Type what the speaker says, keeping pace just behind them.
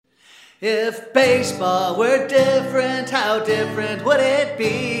If baseball were different, how different would it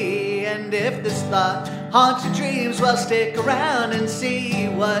be? And if this thought haunts your dreams, well, stick around and see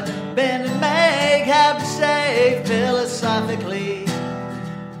what Ben and Meg have to say philosophically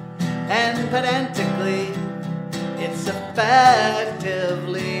and pedantically. It's effectively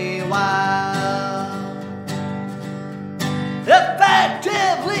wild.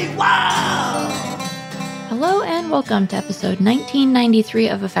 Effectively wild! Hello and welcome to episode 1993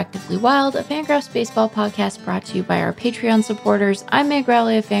 of Effectively Wild, a Fangraphs baseball podcast brought to you by our Patreon supporters. I'm Meg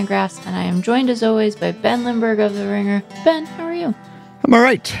Rowley of Fangraphs, and I am joined as always by Ben Lindbergh of The Ringer. Ben, how are you? I'm all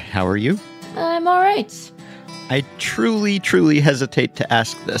right. How are you? I'm all right. I truly hesitate to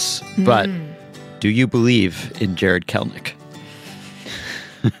ask this, but do you believe in Jarred Kelenic?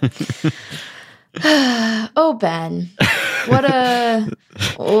 Oh, Ben. What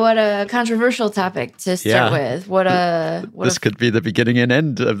a controversial topic to start with. This could be the beginning and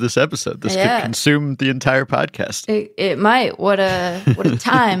end of this episode. This could consume the entire podcast. It might. What a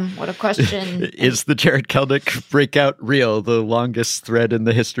time. What a question. Is the Jarred Kelenic breakout real? The longest thread in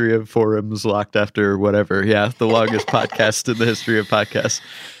the history of forums locked after whatever. Yeah, the longest podcast in the history of podcasts.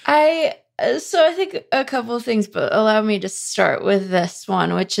 So I think a couple of things, but allow me to start with this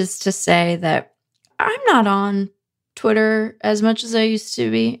one, which is to say that I'm not on Twitter as much as I used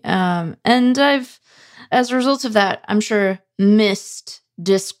to be. And I've, as a result of that, I'm sure missed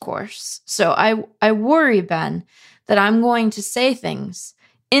discourse. So I worry, Ben, that I'm going to say things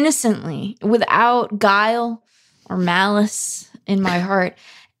innocently without guile or malice in my heart.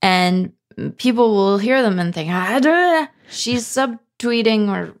 And people will hear them and think, she's subtweeting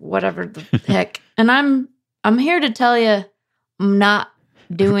or whatever the heck. And I'm here to tell you I'm not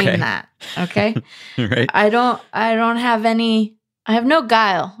doing that. Okay. Right. I don't have any, I have no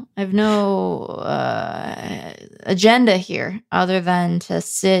guile. I have no agenda here other than to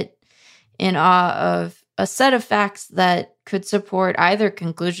sit in awe of a set of facts that could support either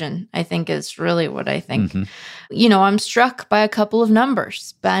conclusion, I think is really what I think. Mm-hmm. You know, I'm struck by a couple of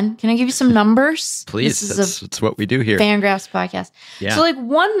numbers. Ben, can I give you some numbers? Please. That's what we do here. Fangraphs podcast. Yeah. So like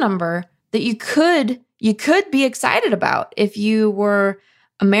one number that you could be excited about if you were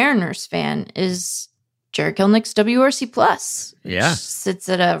a Mariners fan is Jarred Kelenic's WRC plus. Yeah. Sits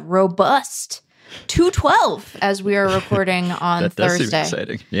at a robust 212 as we are recording on that Thursday. That seems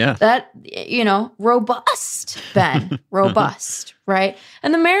exciting. Yeah. That, robust, Ben. Robust, right?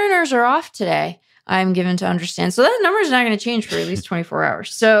 And the Mariners are off today, I'm given to understand. So that number is not going to change for at least 24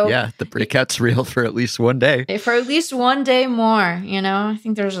 hours. So yeah, the breakout's real for at least one day. For at least one day more, I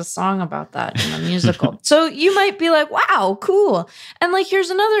think there's a song about that in the musical. So you might be like, wow, cool. And like, here's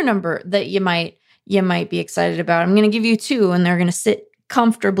another number that you might be excited about. I'm going to give you two, and they're going to sit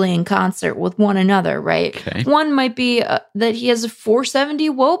comfortably in concert with one another, right? Okay. One might be that he has a 470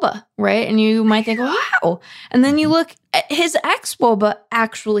 WOBA, right? And you might think, wow. And then you look at his ex-WOBA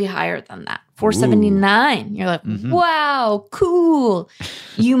actually higher than that, 479. Ooh. You're like, wow, cool.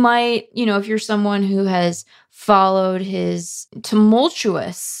 You might, if you're someone who has followed his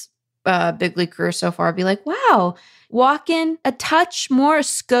tumultuous big league career so far, be like, wow, walking a touch more, a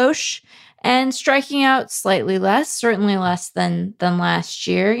skosh, and striking out slightly less, certainly less than last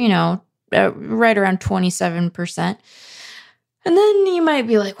year, right around 27%. And then you might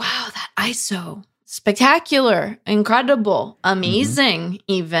be like, wow, that ISO, spectacular, incredible, amazing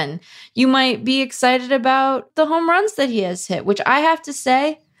even. You might be excited about the home runs that he has hit, which I have to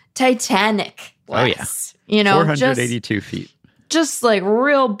say, Titanic. Oh, yeah. 482 feet. Just like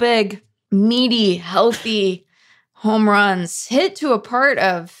real big, meaty, healthy home runs hit to a part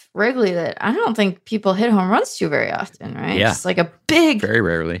of Wrigley that I don't think people hit home runs to very often, right? Yeah. Just like a big, very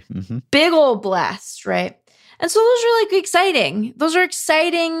rarely, big old blast, right? And so those are like exciting. Those are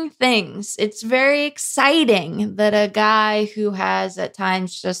exciting things. It's very exciting that a guy who has at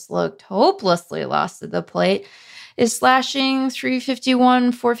times just looked hopelessly lost at the plate is slashing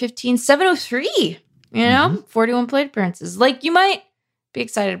 351, 415, 703, 41 plate appearances. Like, you might be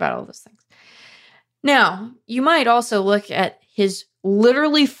excited about all those things. Now, you might also look at his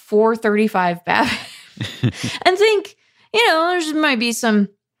literally 435 BABIP and think, there might be some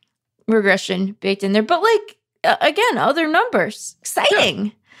regression baked in there. But again, other numbers.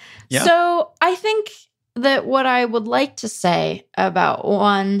 Exciting. Yeah. So I think that what I would like to say about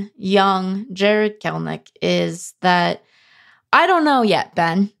one young Jarred Kelenic is that I don't know yet,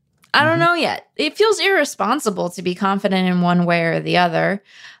 Ben. I don't know yet. It feels irresponsible to be confident in one way or the other.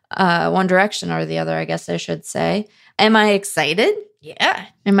 One direction or the other, I guess I should say. Am I excited? Yeah.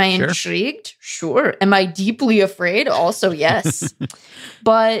 Am I Sure. intrigued? Sure. Am I deeply afraid? Also, yes.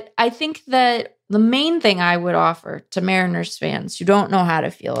 But I think that the main thing I would offer to Mariners fans who don't know how to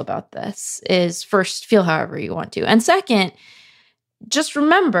feel about this is first, feel however you want to. And second, just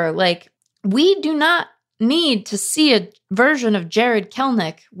remember, like, we do not need to see a version of Jared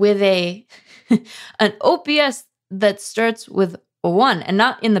Kelenic with an OPS that starts with a 1, and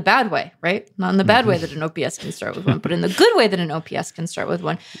not in the bad way, right? Not in the bad way that an OPS can start with 1, but in the good way that an OPS can start with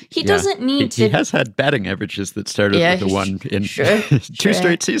 1. He doesn't need to. He has had batting averages that started with a 1 in two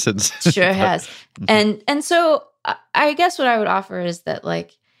straight seasons. Sure has. And so I guess what I would offer is that,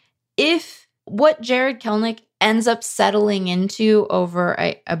 like, if what Jared Kelenic ends up settling into over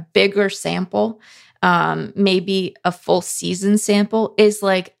a bigger sample, maybe a full season sample, is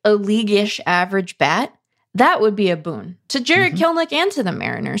like a league-ish average bat, that would be a boon to Jared Kelenic and to the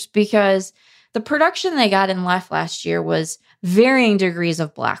Mariners, because the production they got in left last year was varying degrees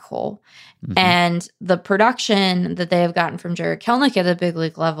of black hole. And the production that they have gotten from Jared Kelenic at the big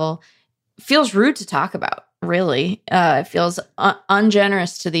league level feels rude to talk about, really. It feels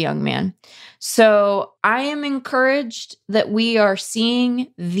ungenerous to the young man. So I am encouraged that we are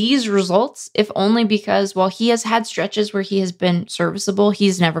seeing these results, if only because while he has had stretches where he has been serviceable,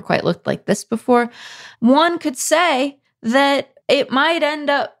 he's never quite looked like this before. One could say that it might end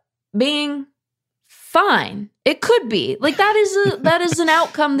up being fine. It could be. Like, that is an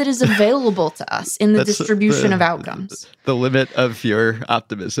outcome that is available to us in the distribution of outcomes. The limit of your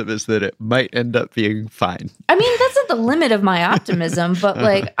optimism is that it might end up being fine. I mean, that's not the limit of my optimism, but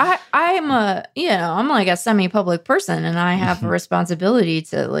like I'm like a semi-public person, and I have a responsibility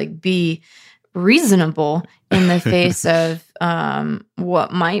to like be reasonable in the face of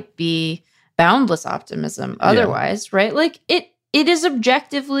what might be boundless optimism otherwise, right? Like it is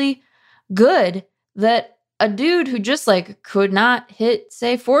objectively good that a dude who just like could not hit,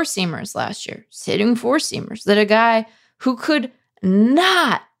 say, 4-seamers last year is hitting 4-seamers, that a guy who could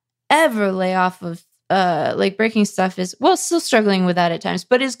not ever lay off of like breaking stuff is, well, still struggling with that at times,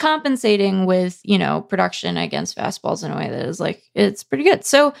 but is compensating with, you know, production against fastballs in a way that is like, it's pretty good.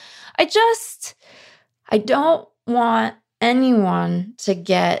 So I don't want anyone to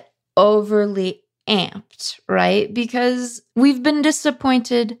get overly amped, right? Because we've been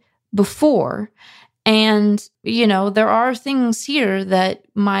disappointed before. And, you know, there are things here that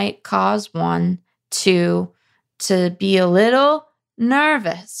might cause one to be a little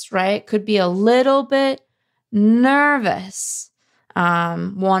nervous, right? Could be a little bit nervous.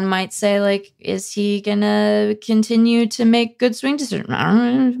 One might say, like, is he going to continue to make good swing decisions? I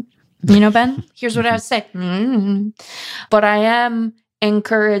don't know. You know, Ben, here's what I would say. But I am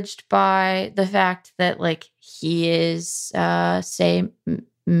encouraged by the fact that, like, he is,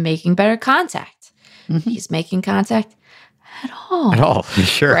 making better contact. He's making contact at all.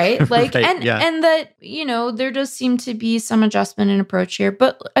 Sure. Right? Like, right, and that, you know, there does seem to be some adjustment in approach here.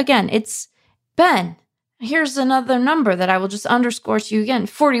 But again, it's Ben. Here's another number that I will just underscore to you again.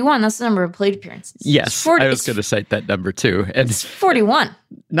 41, that's the number of plate appearances. Yes, I was going to cite that number too. And it's 41.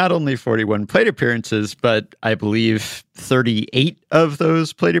 Not only 41 plate appearances, but I believe 38 of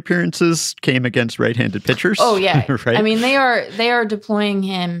those plate appearances came against right-handed pitchers. Oh, yeah. Right? I mean, they are deploying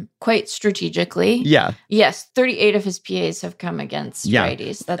him quite strategically. Yeah. Yes, 38 of his PAs have come against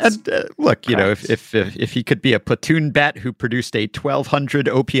righties. That's look, you know, if he could be a platoon bat who produced a 1,200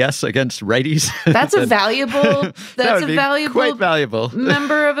 OPS against righties, that's a valuable. That's a valuable, quite valuable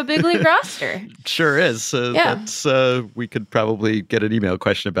member of a big league roster. Sure is. That's we could probably get an email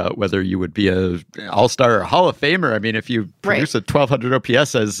question about whether you would be a all-star or Hall of Famer. I mean, if you produce a 1,200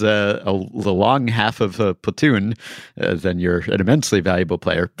 OPS as the long half of a platoon, then you're an immensely valuable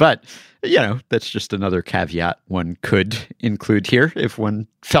player. But, you know, that's just another caveat one could include here if one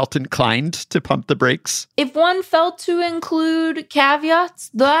felt inclined to pump the brakes. If one felt to include caveats,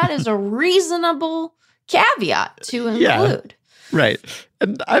 that is a reasonable caveat to include. Yeah, right.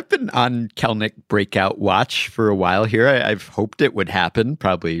 And I've been on Kelenic breakout watch for a while here. I've hoped it would happen,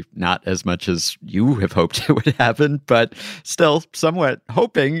 probably not as much as you have hoped it would happen, but still somewhat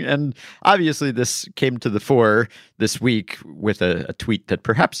hoping. And obviously this came to the fore this week with a tweet that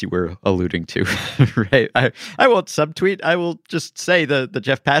perhaps you were alluding to, right? I won't subtweet. I will just say the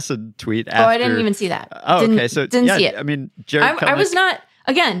Jeff Passan tweet after. Oh, I didn't even see that. Okay. So didn't see it. I mean, Jared Kelenic, I was not,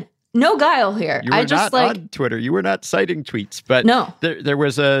 again, no guile here. You were not on Twitter. You were not citing tweets, but no. There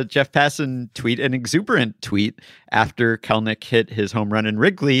was a Jeff Passan tweet, an exuberant tweet after Kelenic hit his home run in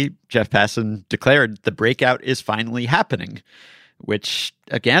Wrigley. Jeff Passan declared the breakout is finally happening, which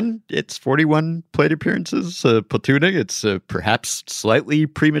again, it's 41 plate appearances, platooning. It's perhaps slightly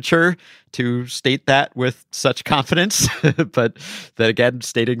premature to state that with such confidence, but then again,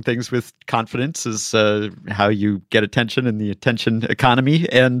 stating things with confidence is how you get attention in the attention economy,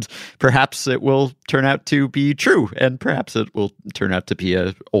 and perhaps it will turn out to be true, and perhaps it will turn out to be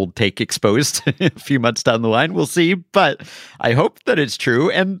a old take exposed a few months down the line. We'll see, but I hope that it's true,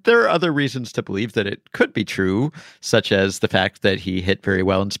 and there are other reasons to believe that it could be true, such as the fact that he hit very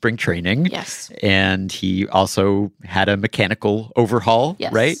well in spring training. Yes. And he also had a mechanical overhaul,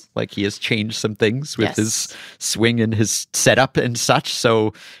 Yes. right? Like he has changed some things with Yes. his swing and his setup and such.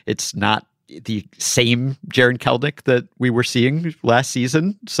 So it's not the same Jaron Kelenic that we were seeing last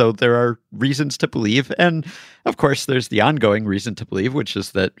season. So there are reasons to believe. And of course, there's the ongoing reason to believe, which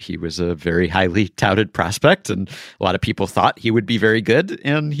is that he was a very highly touted prospect. And a lot of people thought he would be very good.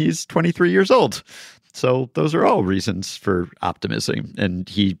 And he's 23 years old. So those are all reasons for optimism. And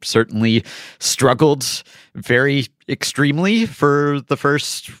he certainly struggled very extremely for the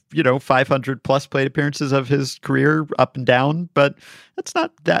first, 500 plus plate appearances of his career, up and down. But that's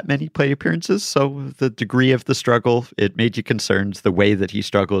not that many plate appearances. So the degree of the struggle, it made you concerned. The way that he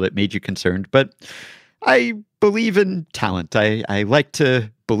struggled, it made you concerned. But I believe in talent. I like to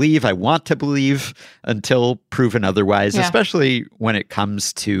believe, I want to believe until proven otherwise, Yeah. especially when it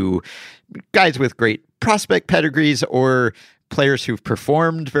comes to guys with great prospect pedigrees or players who've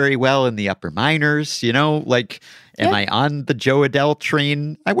performed very well in the upper minors, am I on the Joe Adell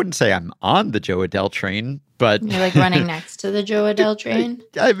train? I wouldn't say I'm on the Joe Adell train, but You're like running next to the Joe Adell train.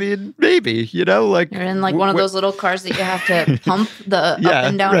 I mean, maybe, You're in like one of those little cars that you have to pump the up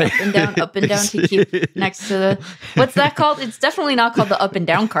and down, right. up and down, up and down to keep next to the. What's that called? It's definitely not called the up and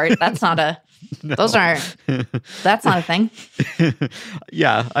down cart. That's not a. No. Those aren't. That's not a thing.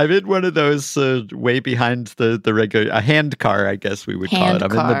 Yeah, I'm in one of those way behind the regular a hand car, I guess we would call it.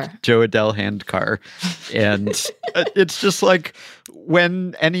 I'm in the Joe Adell hand car, and it's just like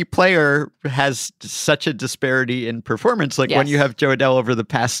when any player has such a disparity in performance, like when Yes. you have Joe Adell over the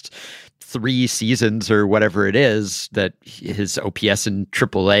past 3 seasons or whatever it is, that his OPS in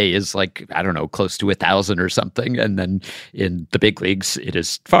AAA is like, I don't know, close to 1,000 or something. And then in the big leagues, it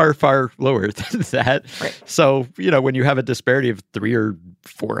is far, far lower than that. Right. So, when you have a disparity of 300 or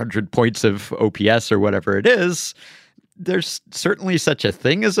 400 points of OPS or whatever it is, there's certainly such a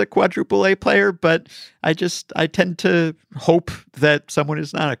thing as a quadruple A player, but I tend to hope that someone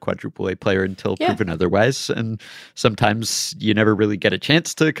is not a quadruple A player until proven otherwise. And sometimes you never really get a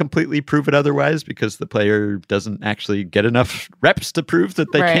chance to completely prove it otherwise because the player doesn't actually get enough reps to prove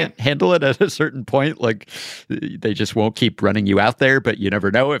that they can't handle it at a certain point. Like they just won't keep running you out there, but you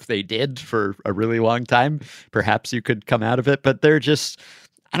never know if they did for a really long time. Perhaps you could come out of it, but they're just,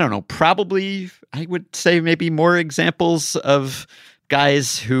 I don't know, probably I would say maybe more examples of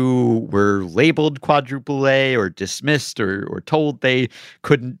guys who were labeled quadruple A or dismissed or told they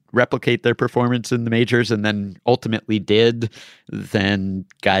couldn't replicate their performance in the majors and then ultimately did, than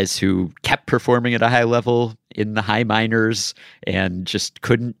guys who kept performing at a high level in the high minors and just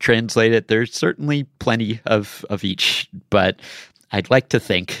couldn't translate it. There's certainly plenty of each, but I'd like to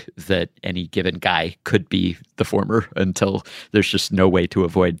think that any given guy could be the former until there's just no way to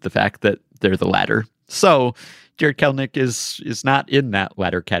avoid the fact that they're the latter. So Jared Kelenic is not in that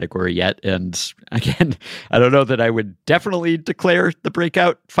latter category yet. And again, I don't know that I would definitely declare the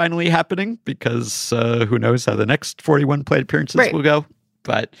breakout finally happening because who knows how the next 41 plate appearances will go.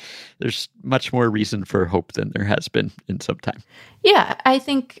 But there's much more reason for hope than there has been in some time. Yeah, I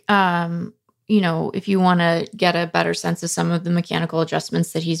think if you want to get a better sense of some of the mechanical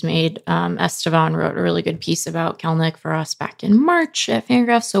adjustments that he's made, Estevan wrote a really good piece about Kelenic for us back in March at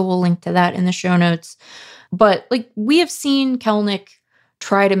Fangraphs, so we'll link to that in the show notes. But we have seen Kelenic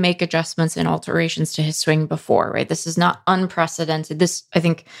try to make adjustments and alterations to his swing before, right? This is not unprecedented. This, I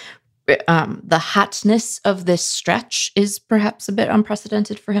think, the hotness of this stretch is perhaps a bit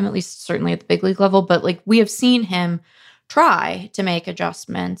unprecedented for him, at least certainly at the big league level. But we have seen him try to make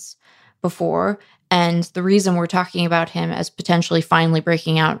adjustments before. And the reason we're talking about him as potentially finally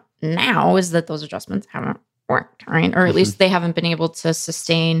breaking out now is that those adjustments haven't worked, right? Or at least they haven't been able to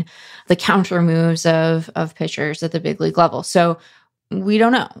sustain the counter moves of pitchers at the big league level. So we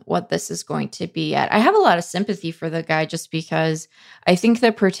don't know what this is going to be yet. I have a lot of sympathy for the guy just because I think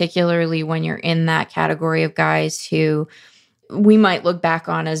that particularly when you're in that category of guys who we might look back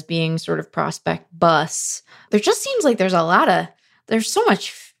on as being sort of prospect busts, there just seems like there's so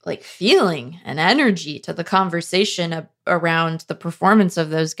much feeling and energy to the conversation around the performance of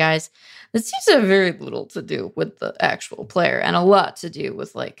those guys that seems to have very little to do with the actual player and a lot to do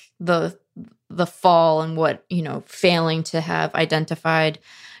with the the fall and what, failing to have identified,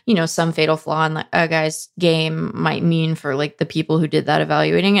 some fatal flaw in a guy's game might mean for like the people who did that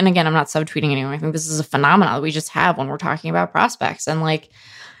evaluating. And again, I'm not subtweeting anyone. I think this is a phenomenon that we just have when we're talking about prospects. And like,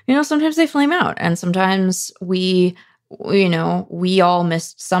 sometimes they flame out, and sometimes we all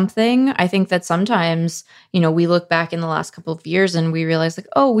missed something. I think that sometimes, we look back in the last couple of years and we realize like,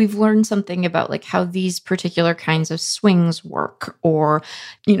 oh, we've learned something about like how these particular kinds of swings work, or,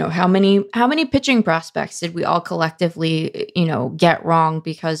 how many pitching prospects did we all collectively, get wrong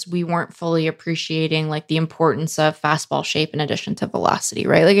because we weren't fully appreciating like the importance of fastball shape in addition to velocity,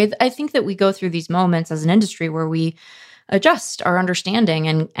 right? Like I think that we go through these moments as an industry where we adjust our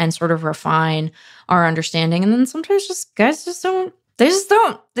understanding and sort of refine our understanding. And then sometimes guys just don't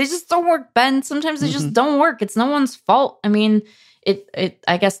work, Ben. Sometimes they just don't work. It's no one's fault. I mean, it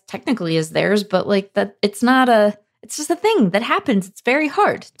I guess technically is theirs, but like that, it's just a thing that happens. It's very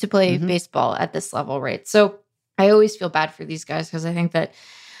hard to play baseball at this level, right? So I always feel bad for these guys because I think that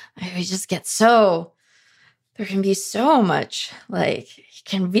I just get there can be so much like,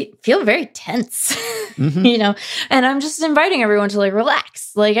 feel very tense, and I'm just inviting everyone to like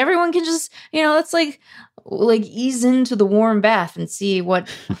relax. Like everyone can just, let's like ease into the warm bath and see what.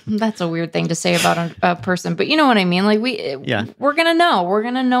 That's a weird thing to say about a person, but you know what I mean. Like we're gonna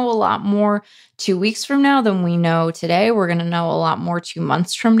know a lot more 2 weeks from now than we know today. We're gonna know a lot more 2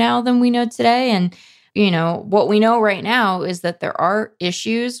 months from now than we know today, and. What we know right now is that there are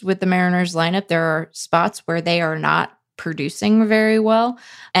issues with the Mariners lineup. There are spots where they are not producing very well.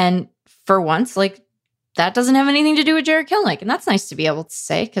 And for once, like that doesn't have anything to do with Jarred Kelenic. And that's nice to be able to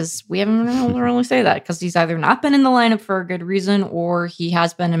say because we haven't been able to really say that because he's either not been in the lineup for a good reason or he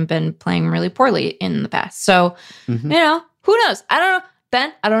has been and been playing really poorly in the past. So, who knows? I don't know.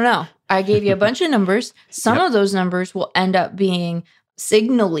 Ben, I don't know. I gave you a bunch of numbers. Some of those numbers will end up being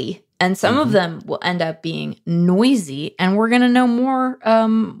signally, and some of them will end up being noisy, and we're going to know more,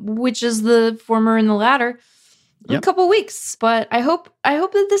 which is the former and the latter, in a couple weeks. But I hope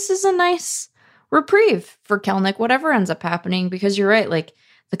that this is a nice reprieve for Kelenic, whatever ends up happening, because you're right, like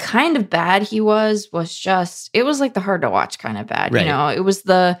the kind of bad he was just, it was like the hard to watch kind of bad. Right. It was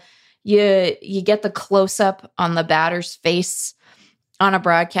you get the close up on the batter's face on a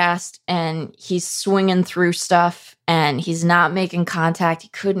broadcast and he's swinging through stuff and he's not making contact. He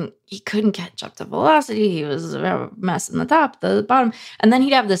couldn't catch up to velocity. He was messing the top, the bottom. And then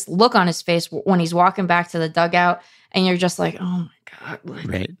he'd have this look on his face when he's walking back to the dugout and you're just like, oh my God,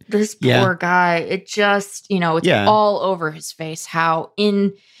 like, this poor guy. It just, it's all over his face how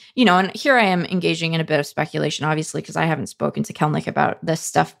and here I am engaging in a bit of speculation, obviously, because I haven't spoken to Kelenic about this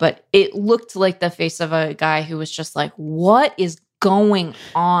stuff, but it looked like the face of a guy who was just like, what is going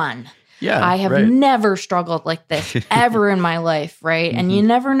on? Yeah, I have never struggled like this ever in my life, right? And you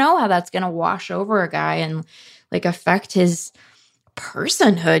never know how that's going to wash over a guy and like affect his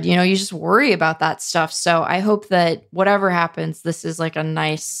personhood. You just worry about that stuff. So I hope that whatever happens, this is like a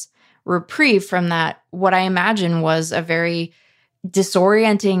nice reprieve from that, what I imagine was a very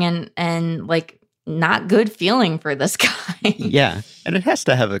disorienting and like not good feeling for this guy. Yeah. And it has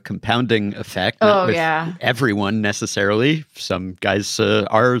to have a compounding effect. Not with everyone necessarily. Some guys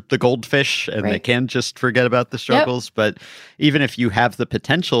are the goldfish and they can just forget about the struggles. Yep. But even if you have the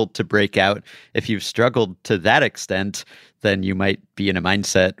potential to break out, if you've struggled to that extent, then you might be in a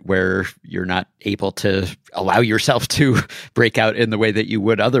mindset where you're not able to allow yourself to break out in the way that you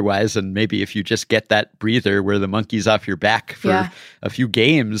would otherwise. And maybe if you just get that breather where the monkey's off your back for a few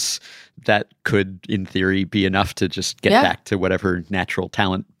games, that could, in theory, be enough to just get back to whatever natural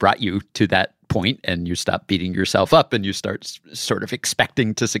talent brought you to that point, and you stop beating yourself up and you start sort of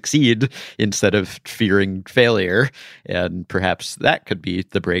expecting to succeed instead of fearing failure. And perhaps that could be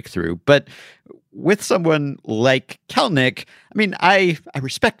the breakthrough. But with someone like Kelenic, I mean, I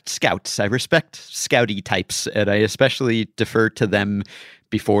respect scouts. I respect scouty types, and I especially defer to them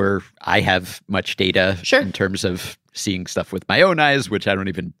before I have much data in terms of seeing stuff with my own eyes, which I don't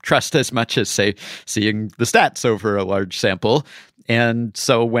even trust as much as, say, seeing the stats over a large sample. And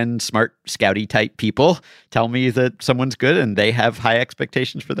so when smart scouty type people tell me that someone's good and they have high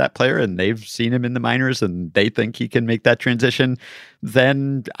expectations for that player and they've seen him in the minors and they think he can make that transition,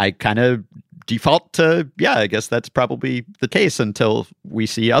 then I kind of default to, I guess that's probably the case until we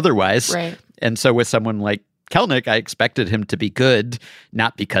see otherwise. Right. And so with someone like Kelenic, I expected him to be good,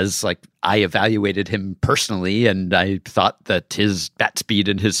 not because like I evaluated him personally and I thought that his bat speed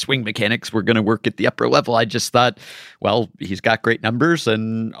and his swing mechanics were going to work at the upper level. I just thought, well, he's got great numbers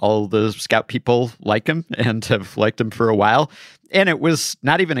and all the scout people like him and have liked him for a while. And it was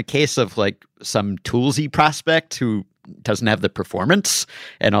not even a case of like some toolsy prospect who doesn't have the performance,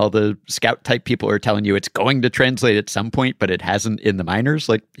 and all the scout type people are telling you it's going to translate at some point, but it hasn't in the minors.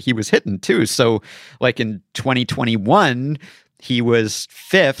 Like, he was hitting too. So like in 2021, he was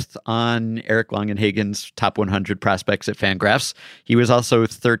 5th on Eric Longenhagen's top 100 prospects at Fangraphs. He was also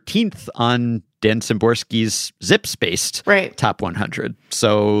 13th on Dan Szymborski's Zips-based top 100.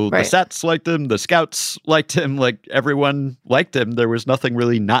 So the stats liked him, the scouts liked him, like everyone liked him. There was nothing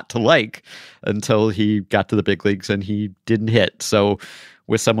really not to like until he got to the big leagues and he didn't hit. So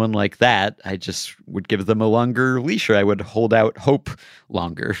with someone like that, I just would give them a longer leash, or I would hold out hope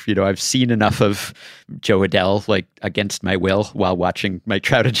longer. You know, I've seen enough of Joe Adell, like, against my will while watching Mike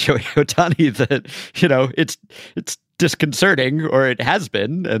Trout and Shohei Ohtani that, you know, it's disconcerting, or it has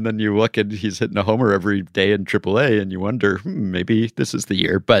been. And then you look and he's hitting a homer every day in AAA and you wonder, maybe this is the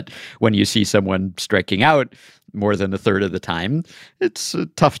year. But when you see someone striking out more than a third of the time, it's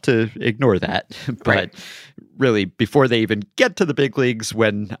tough to ignore that. But really, before they even get to the big leagues,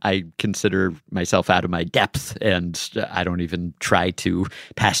 when I consider myself out of my depth and I don't even try to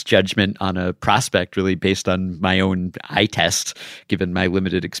pass judgment on a prospect really based on my own eye test, given my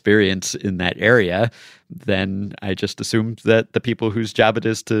limited experience in that area, then I just assume that the people whose job it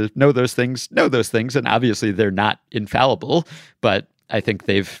is to know those things. And obviously they're not infallible, but I think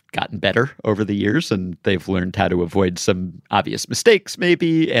they've gotten better over the years, and they've learned how to avoid some obvious mistakes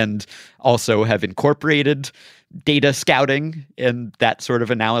maybe, and also have incorporated data scouting and that sort of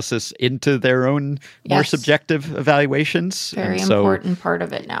analysis into their own more subjective evaluations. Very important part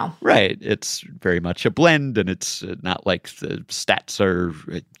of it now. Right. It's very much a blend, and it's not like the stats are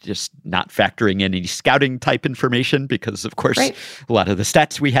just not factoring in any scouting type information, because of course a lot of the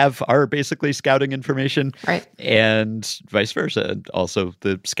stats we have are basically scouting information, and vice versa. Also,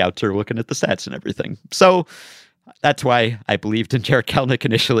 the scouts are looking at the stats and everything. So that's why I believed in Jarred Kelenic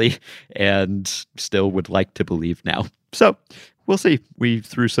initially, and still would like to believe now. So we'll see. We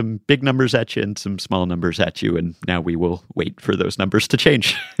threw some big numbers at you and some small numbers at you, and now we will wait for those numbers to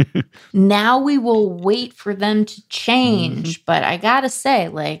change. Now we will wait for them to change. But I gotta say,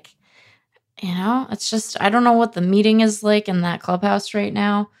 like, you know, it's just, I don't know what the meeting is like in that clubhouse right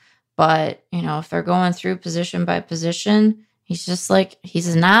now, but, you know, if they're going through position by position, he's just like,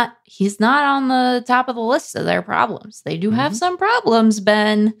 he's not on the top of the list of their problems. They do have some problems,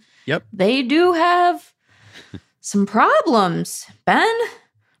 Ben. Yep. They do have some problems, Ben.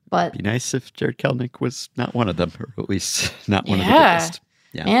 But be nice if Jarred Kelenic was not one of them, or at least not one of the biggest.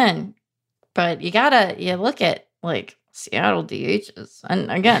 Yeah. Man. But you look at, like, Seattle DHs. And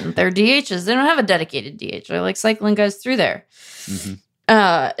again, they're DHs. They don't have a dedicated DH. They're like cycling guys through there.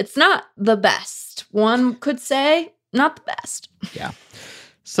 It's not the best. One could say not the best. Yeah.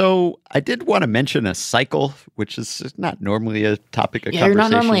 So I did want to mention a cycle, which is not normally a topic of conversation. You're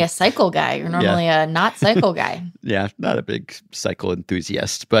not normally a cycle guy. You're normally a not cycle guy. Yeah, not a big cycle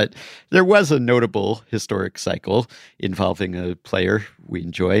enthusiast. But there was a notable historic cycle involving a player we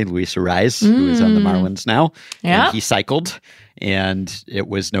enjoy, Luis Arraez, who is on the Marlins now. Yeah. And he cycled. And it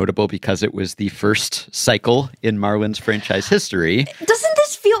was notable because it was the first cycle in Marlins franchise history. Doesn't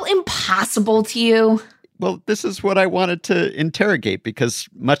this feel impossible to you? Well, this is what I wanted to interrogate, because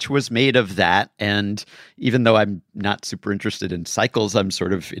much was made of that. And even though I'm not super interested in cycles, I'm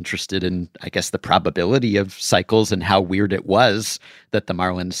sort of interested in, I guess, the probability of cycles and how weird it was that the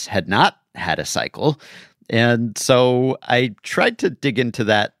Marlins had not had a cycle. And so I tried to dig into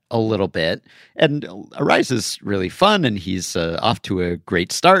that a little bit. And Arraez is really fun, and he's off to a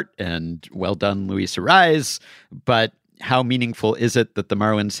great start, and well done, Luis Arraez. But how meaningful is it that the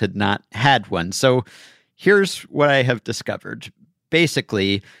Marlins had not had one? So here's what I have discovered.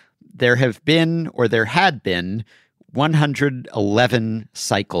 Basically, there had been 111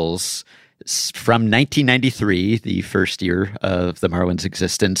 cycles from 1993, the first year of the Marlins'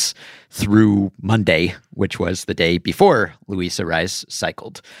 existence, through Monday, which was the day before Luis Arraez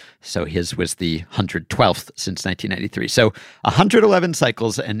cycled. So his was the 112th since 1993. So 111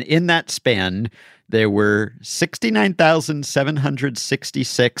 cycles, and in that span, there were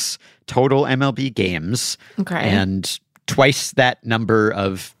 69,766 total MLB games. Okay. And twice that number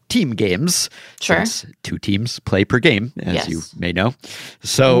of team games. Sure. Since 2 teams play per game, as you may know.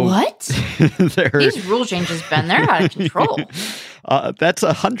 So what? These rule changes, Ben, they're out of control. That's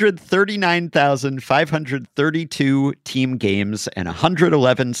 139,532 team games and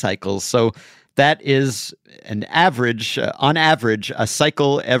 111 cycles. So that is an average, on average, a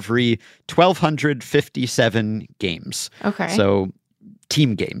cycle every 1,257 games. Okay. So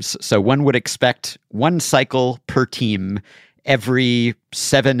team games. So one would expect one cycle per team every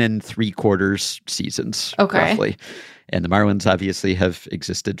 7 3/4 seasons, roughly. And the Marlins obviously have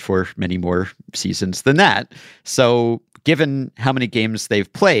existed for many more seasons than that. So given how many games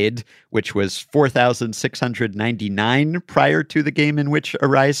they've played, which was 4,699 prior to the game in which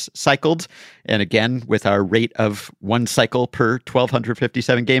Arraez cycled, and again, with our rate of one cycle per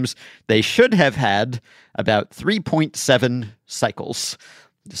 1,257 games, they should have had about 3.7 cycles.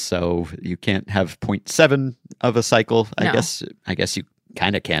 So you can't have 0.7 of a cycle. No. I guess you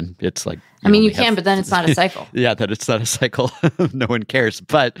kind of can. It's like you can, but then it's not a cycle. Yeah, that it's not a cycle. No one cares.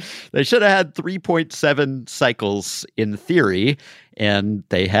 But they should have had 3.7 cycles in theory, and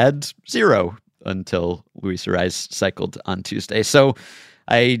they had 0 until Luis Arraez cycled on Tuesday. So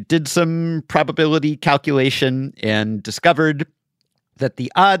I did some probability calculation and discovered that the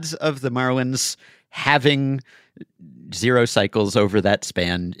odds of the Marlins having 0 cycles over that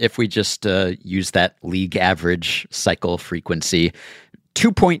span, if we just use that league average cycle frequency,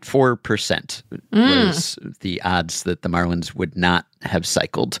 2.4% was the odds that the Marlins would not have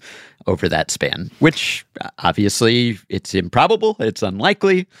cycled over that span, which obviously it's improbable, it's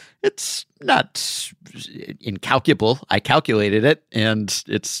unlikely, it's not incalculable. I calculated it, and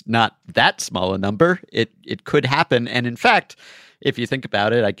it's not that small a number. It could happen, and in fact, if you think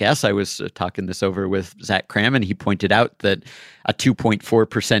about it, I guess I was talking this over with Zach Cram, and he pointed out that a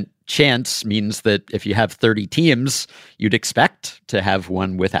 2.4% chance means that if you have 30 teams, you'd expect to have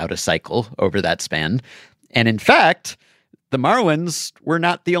one without a cycle over that span. And in fact, the Marlins were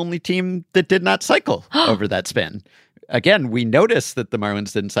not the only team that did not cycle over that span. Again, we noticed that the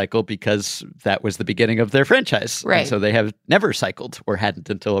Marlins didn't cycle because that was the beginning of their franchise. Right. And so they have never cycled, or hadn't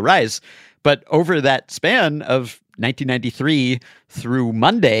until Arraez. But over that span of 1993 through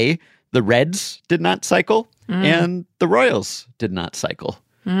Monday, the Reds did not cycle and the Royals did not cycle.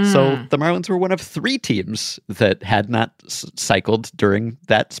 So the Marlins were one of 3 teams that had not cycled during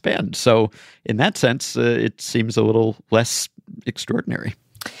that span. So in that sense, it seems a little less extraordinary.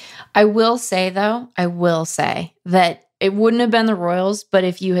 I will say that it wouldn't have been the Royals, but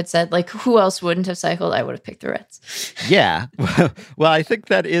if you had said, like, who else wouldn't have cycled, I would have picked the Reds. Yeah. Well, I think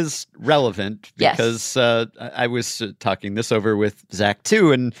that is relevant because Yes. I was talking this over with Zach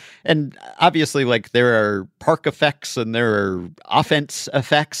too. And obviously, like, there are park effects and there are offense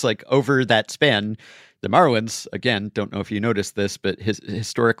effects, like, over that span. The Marlins, again, don't know if you noticed this, but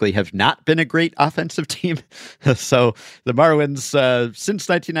historically have not been a great offensive team. So the Marlins, since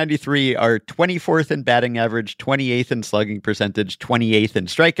 1993, are 24th in batting average, 28th in slugging percentage, 28th in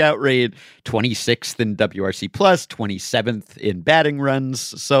strikeout rate, 26th in WRC+, 27th in batting runs.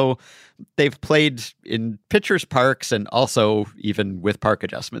 So they've played in pitchers' parks, and also even with park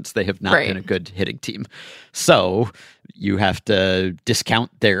adjustments, they have not been a good hitting team. So you have to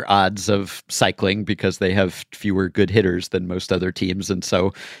discount their odds of cycling because they have fewer good hitters than most other teams. And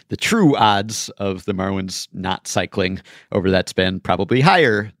so the true odds of the Marlins not cycling over that span probably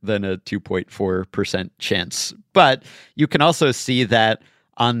higher than a 2.4% chance. But you can also see that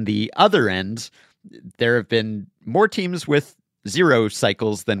on the other end, there have been more teams with 0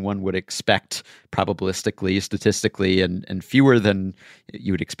 cycles than one would expect probabilistically, statistically, and fewer than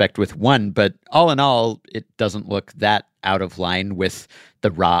you would expect with 1. But all in all, it doesn't look that out of line with the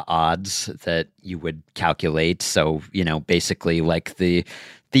raw odds that you would calculate. So, basically like the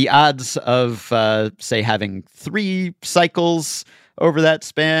odds of, say, having 3 cycles over that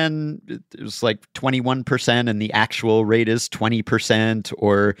span, it was like 21%, and the actual rate is 20%,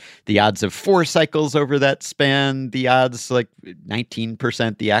 or the odds of 4 cycles over that span, the odds like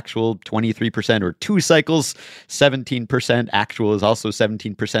 19%, the actual 23%, or 2 cycles, 17%, actual is also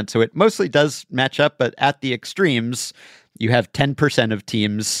 17%. So it mostly does match up, but at the extremes, you have 10% of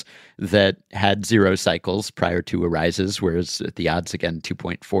teams that had 0 cycles prior to Arraez's, whereas the odds, again,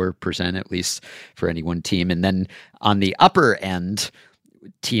 2.4% at least for any one team. And then on the upper end,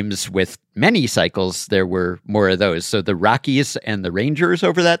 teams with many cycles, there were more of those. So the Rockies and the Rangers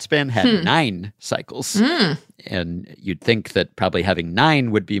over that span had 9 cycles. And you'd think that probably having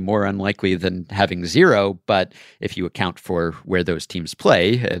 9 would be more unlikely than having 0. But if you account for where those teams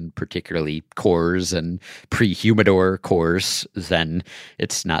play, and particularly Coors and pre-Humidor Coors, then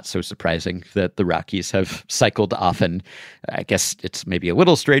it's not so surprising that the Rockies have cycled often. I guess it's maybe a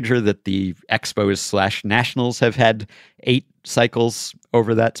little stranger that the Expos/Nationals have had 8 cycles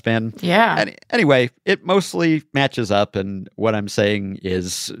over that span. Yeah. Anyway, it mostly matches up, and what I'm saying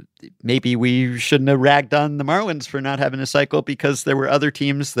is maybe we shouldn't have ragged on the Marlins for not having a cycle, because there were other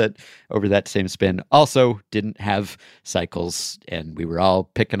teams that over that same span also didn't have cycles, and we were all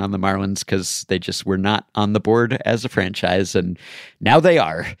picking on the Marlins because they just were not on the board as a franchise, and now they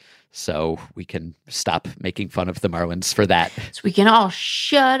are. So we can stop making fun of the Marlins for that. So we can all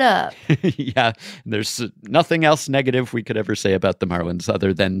shut up. Yeah. There's nothing else negative we could ever say about the Marlins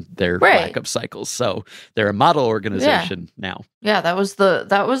other than their lack of cycles. So they're a model organization now. Yeah, that was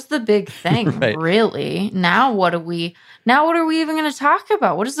the big thing, Right. really. Now what are we even going to talk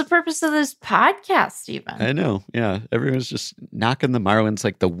about? What is the purpose of this podcast even? I know. Yeah. Everyone's just knocking the Marlins.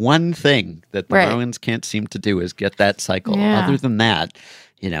 Like the one thing that the Marlins can't seem to do is get that cycle. Yeah. Other than that,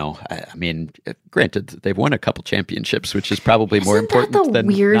 I mean, granted, they've won a couple championships, which is probably more important than not cycling.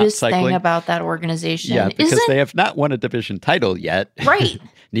 The weirdest thing about that organization. Yeah, because they have not won a division title yet. Right.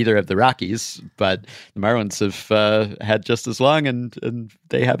 Neither have the Rockies, but the Marlins have had just as long, and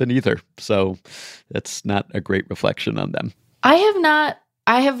they haven't either. So that's not a great reflection on them. I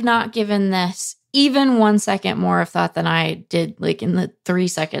have not given this even 1 second more of thought than I did, like in the 3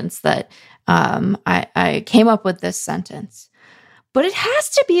 seconds that I came up with this sentence. But it has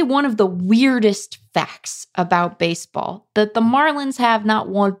to be one of the weirdest facts about baseball that the Marlins have not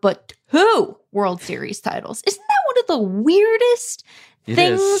one but 2 World Series titles. Isn't that one of the weirdest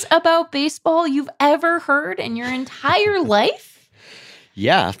things about baseball you've ever heard in your entire life?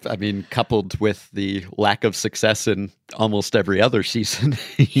 Yeah, I mean, coupled with the lack of success in almost every other season,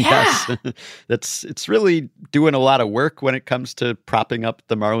 yes, it's really doing a lot of work when it comes to propping up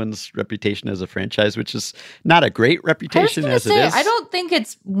the Marlins' reputation as a franchise, which is not a great reputation as it is. I don't think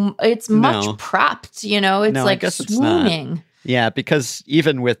it's much propped. It's like swooning. Yeah, because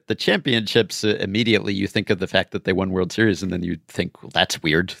even with the championships, immediately you think of the fact that they won World Series, and then you think, well, that's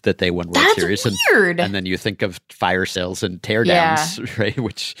weird that they won World Series. Weird. And then you think of fire sales and teardowns, right?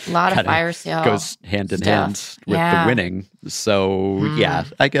 Which a lot of fire sale goes hand in hand with the winning. So yeah,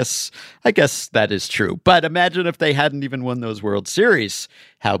 I guess that is true. But imagine if they hadn't even won those World Series,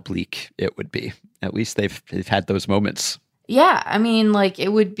 how bleak it would be. At least they've had those moments. Yeah, I mean, like it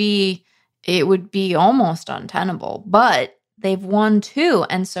would be almost untenable, but they've won 2.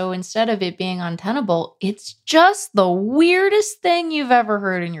 And so instead of it being untenable, it's just the weirdest thing you've ever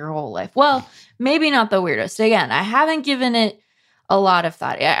heard in your whole life. Well, maybe not the weirdest. Again, I haven't given it a lot of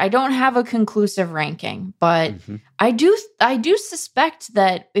thought. I don't have a conclusive ranking, but I do suspect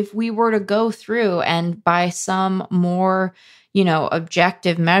that if we were to go through and by some more,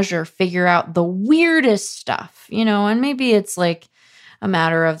 objective measure, figure out the weirdest stuff, and maybe it's like a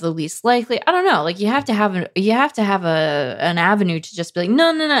matter of the least likely. I don't know. Like you have to have an avenue to just be like,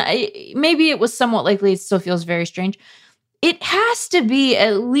 no. Maybe it was somewhat likely. It still feels very strange. It has to be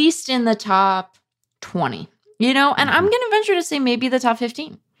at least in the top 20, and I'm going to venture to say maybe the top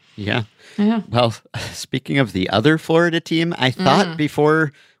 15. Yeah. Well, speaking of the other Florida team, I thought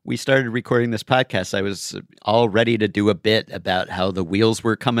before we started recording this podcast, I was all ready to do a bit about how the wheels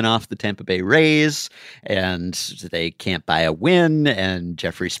were coming off the Tampa Bay Rays and they can't buy a win, and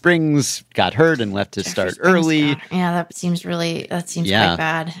Jeffrey Springs got hurt and left to start early. That seems quite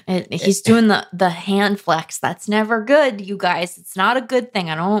bad. He's doing the hand flex. That's never good, you guys. It's not a good thing.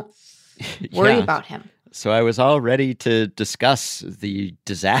 I don't worry about him. So I was all ready to discuss the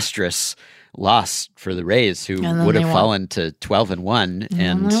disastrous loss for the Rays, who would have fallen to 12-1,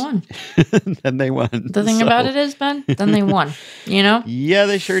 and then they won. The thing about it is, Ben, then they won. Yeah,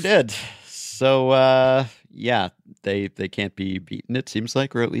 they sure did. So they can't be beaten, it seems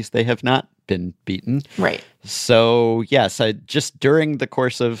like, or at least they have not been beaten. Right. So yes, I just during the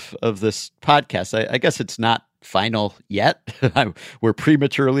course of this podcast, I guess it's not final yet. We're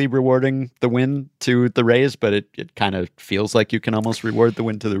prematurely rewarding the win to the Rays, but it kind of feels like you can almost reward the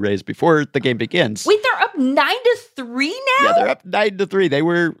win to the Rays before the game begins. Wait, they're up 9-3 now? Yeah, they're up 9-3. They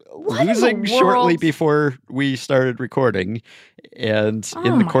were losing shortly before we started recording. And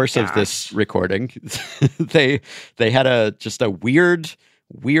in the course of this recording, they had just a weird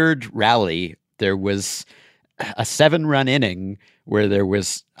rally. There was a 7-run inning where there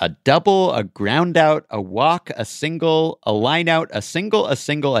was a double, a ground out, a walk, a single, a line out, a single,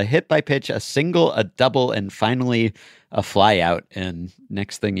 a hit by pitch, a single, a double, and finally a fly out. And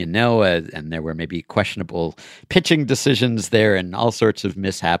next thing you know, and there were maybe questionable pitching decisions there and all sorts of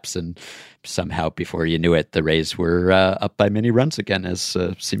mishaps. And somehow before you knew it, the Rays were up by many runs again, as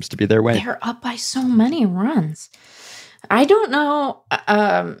seems to be their way. They're up by so many runs. I don't know.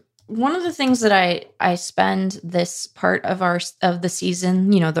 One of the things that I spend this part of the season,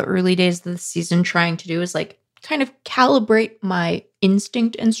 the early days of the season, trying to do is like kind of calibrate my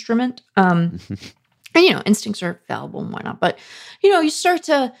instinct instrument. And instincts are fallible and whatnot, but you start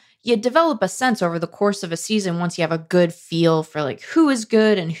to you develop a sense over the course of a season once you have a good feel for like who is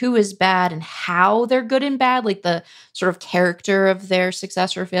good and who is bad and how they're good and bad, like the sort of character of their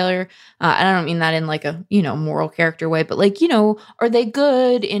success or failure. And I don't mean that in like a, moral character way, but like, are they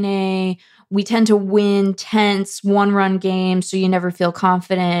good in we tend to win tense one-run games, so you never feel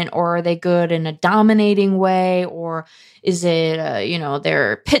confident, or are they good in a dominating way, or is it,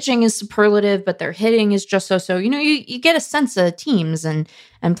 their pitching is superlative, but their hitting is just so-so. You get a sense of teams and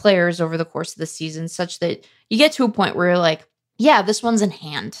players over the course of the season such that you get to a point where you're like, yeah, this one's in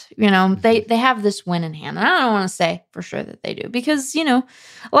hand. They have this win in hand. And I don't want to say for sure that they do because, a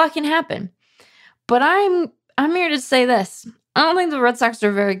lot can happen. But I'm here to say this. I don't think the Red Sox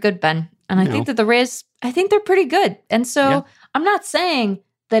are very good, Ben. And I think that the Rays, I think they're pretty good. And so I'm not saying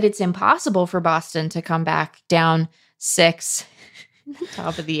that it's impossible for Boston to come back down 6,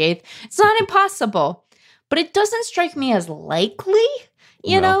 top of the 8th. It's not impossible, but it doesn't strike me as likely.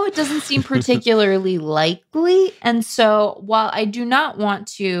 It doesn't seem particularly likely. And so while I do not want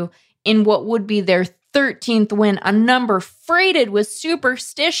to, in what would be their 13th win, a number freighted with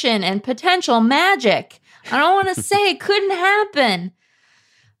superstition and potential magic, I don't want to say it couldn't happen.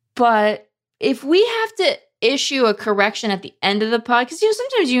 But if we have to issue a correction at the end of the pod, because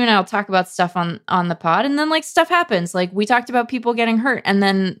sometimes you and I will talk about stuff on the pod, and then like stuff happens. Like we talked about people getting hurt, and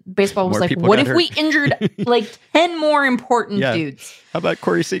then baseball was like, "What if we injured like 10 more important dudes?" How about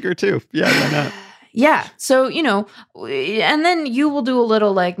Corey Seager too? Yeah, why not? Yeah. So, and then you will do a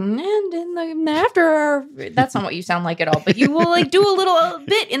little like, after that's not what you sound like at all, but you will like do a little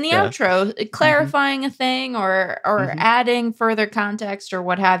bit in the outro, clarifying a thing or adding further context or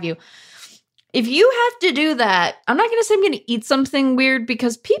what have you. If you have to do that, I'm not going to say I'm going to eat something weird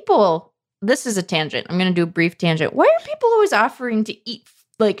because this is a tangent. I'm going to do a brief tangent. Why are people always offering to eat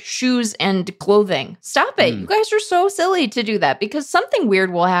like shoes and clothing? Stop it. You guys are so silly to do that because something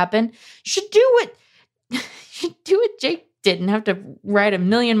weird will happen. You should do what Jake did and have to ride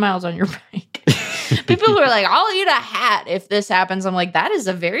 1,000,000 miles on your bike. People are like, I'll eat a hat if this happens. I'm like, that is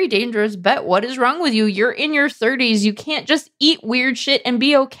a very dangerous bet. What is wrong with you? You're in your 30s. You can't just eat weird shit and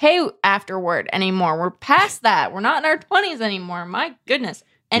be okay afterward anymore. We're past that. We're not in our 20s anymore. My goodness.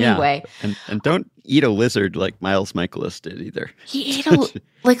 Anyway. Yeah. And don't eat a lizard like Miles Michaelis did either. He ate a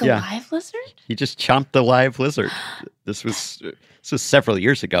live lizard? He just chomped a live lizard. This was several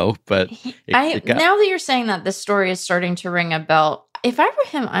years ago, but now that you're saying that, this story is starting to ring a bell. If I were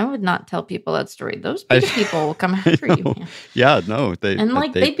him, I would not tell people that story. Those people will come after you. Man. Yeah, no.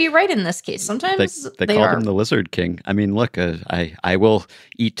 They'd be right in this case. Sometimes they called him the Lizard King. I mean, look, I will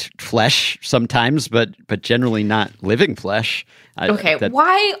eat flesh sometimes, but generally not living flesh.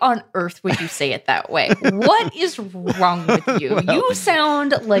 Why on earth would you say it that way? What is wrong with you? You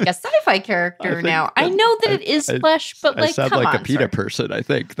sound like a sci-fi character now. I know that it is flesh, but I sound like a PETA person, I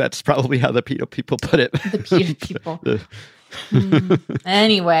think. That's probably how the PETA people put it. The PETA people.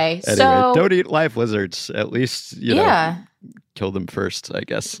 Anyway, so don't eat live lizards. At least kill them first, I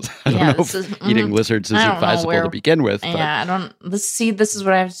guess. I don't know if eating lizards is advisable to begin with. Yeah, this is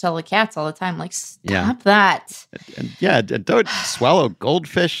what I have to tell the cats all the time. Like, stop that. And don't swallow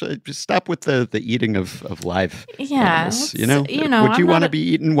goldfish. Just stop with the eating of live animals. Would you want to be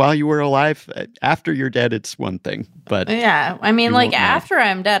eaten while you were alive? After you're dead, it's one thing. But I mean, like after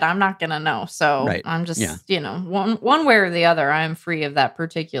I'm dead, I'm not gonna know. So I'm just one way or the other, I'm free of that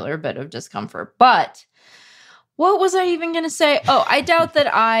particular bit of discomfort. But what was I even going to say? Oh, I doubt that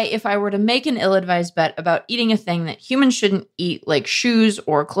if I were to make an ill-advised bet about eating a thing that humans shouldn't eat, like shoes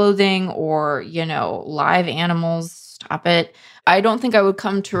or clothing or, live animals, stop it. I don't think I would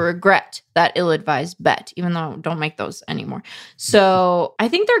come to regret that ill-advised bet, even though I don't make those anymore. So I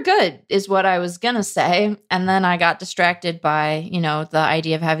think they're good is what I was going to say. And then I got distracted by, the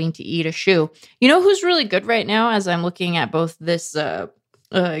idea of having to eat a shoe. You know who's really good right now as I'm looking at both this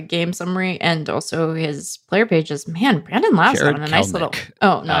game summary and also his player pages? Man, Brandon Lau's having a nice little.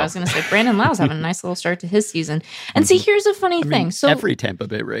 I was going to say Brandon Lau's having a nice little start to his season. And see, here's a funny thing. So every Tampa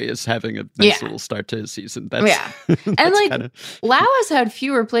Bay Ray is having a nice little start to his season. That's, and like Lau has had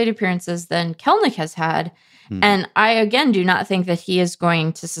fewer plate appearances than Kelenic has had. And I, again, do not think that he is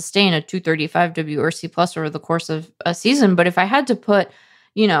going to sustain a 235 WRC plus over the course of a season. But if I had to put,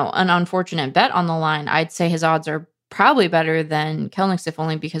 an unfortunate bet on the line, I'd say his odds are probably better than Kelenic's, if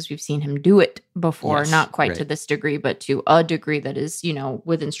only because we've seen him do it before, not quite to this degree, but to a degree that is,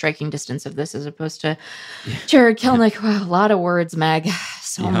 within striking distance of this, as opposed to Jared Kelenic. Wow, a lot of words, Meg.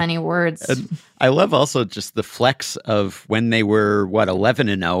 So many words. And I love also just the flex of when they were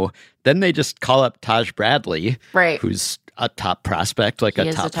 11-0 Then they just call up Taj Bradley, Right. who's a top prospect, like He a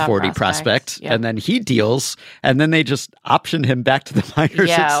is a top top 40 prospect. prospect. Yep. And then he deals, and then they just option him back to the minors.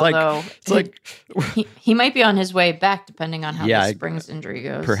 Yeah, It's like he might be on his way back depending on how Yeah, the Springs injury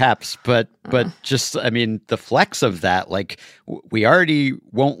goes. perhaps, but just, I mean, the flex of that, like we already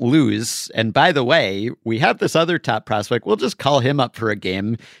won't lose. And by the way, we have this other top prospect. We'll just call him up for a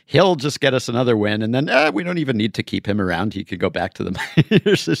game. He'll just get us another win. And then we don't even need to keep him around. He could go back to the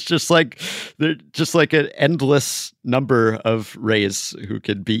minors. It's just like, they're just like an endless number of Rays who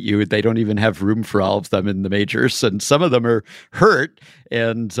can beat you. They don't even have room for all of them in the majors. And some of them are hurt.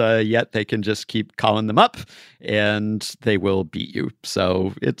 And yet they can just keep calling them up and they will beat you.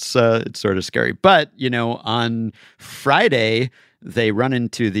 So it's sort of scary. But, on Friday, they run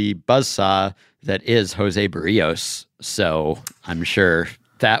into the buzzsaw that is Jose Barrios. So I'm sure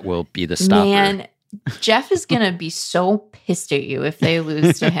that will be the stopper. Man, Jeff is going to be so pissed at you if they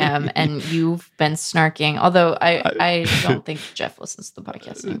lose to him and you've been snarking. Although I don't think Jeff listens to the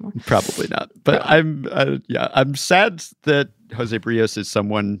podcast anymore. Probably not. But I'm sad that Jose Barrios is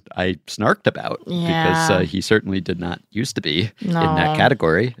someone I snarked about because he certainly did not used to be in that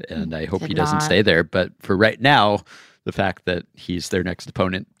category. And I hope he doesn't stay there. But for right now, the fact that he's their next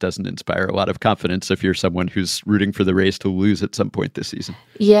opponent doesn't inspire a lot of confidence if you're someone who's rooting for the Rays to lose at some point this season.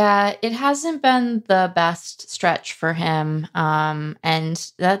 Yeah, it hasn't been the best stretch for him.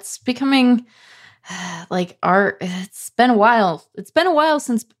 And that's becoming it's been a while. It's been a while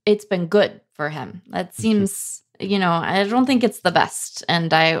since it's been good for him. That seems, I don't think it's the best.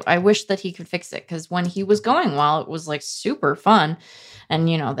 And I wish that he could fix it because when he was going well, it was like super fun. And,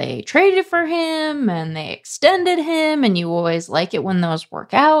 they traded for him and they extended him. And you always like it when those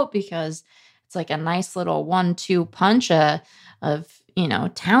work out because it's like a nice little 1-2 punch of,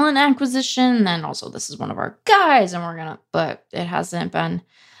 talent acquisition. And also this is one of our guys and but it hasn't been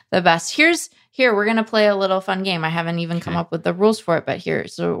the best. Here, we're going to play a little fun game. I haven't even come up with the rules for it, but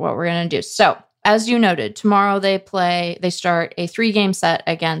here's what we're going to do. So as you noted, tomorrow they start a 3-game set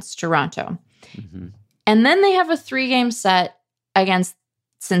against Toronto. Mm-hmm. And then they have a 3-game set against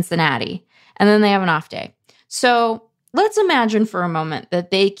Cincinnati, and then they have an off day. So let's imagine for a moment that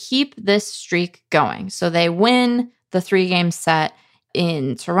they keep this streak going. So they win the 3-game set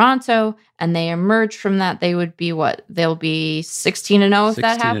in Toronto, and they emerge from that. They would be what? They'll be 16-0 if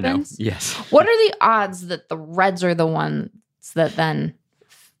that happens? Yes. What are the odds that the Reds are the ones that then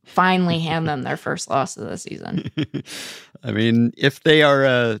finally hand them their first loss of the season? I mean, if they are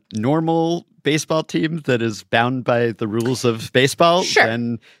a normal baseball team that is bound by the rules of baseball,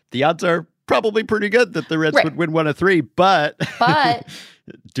 then the odds are probably pretty good that the Reds would win 1 of 3. But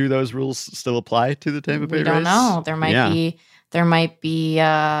do those rules still apply to the Tampa Bay Rays? We don't know. There might be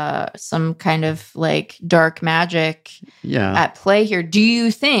some kind of like dark magic at play here. Do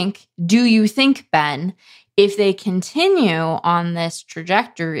you think, Ben, if they continue on this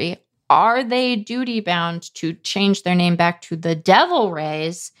trajectory, are they duty bound to change their name back to the Devil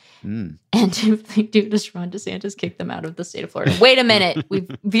Rays? And if they do, does Ron DeSantis kick them out of the state of Florida? Wait a minute. We've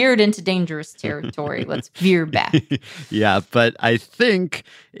veered into dangerous territory. Let's veer back. Yeah, but I think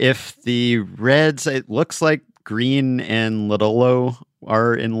if the Reds, it looks like Green and Lodolo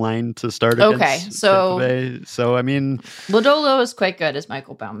are in line to start against Tampa Bay. So, I mean... Lodolo is quite good, as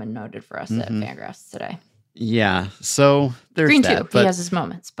Michael Bauman noted for us at Fangraphs today. Yeah, so there's Green that. too. He has his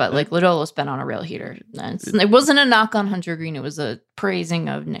moments, but like Lodolo's been on a real heater. It wasn't a knock on Hunter Green. It was a praising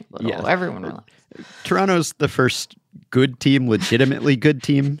of Nick Lodolo. Yeah. Everyone relaxed. Toronto's the first good team, legitimately good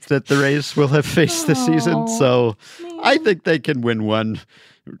team that the Rays will have faced this season. So I think they can win one,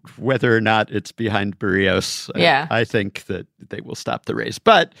 whether or not it's behind Barrios. Yeah. I think that they will stop the Rays.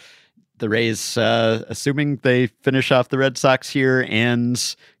 But the Rays, assuming they finish off the Red Sox here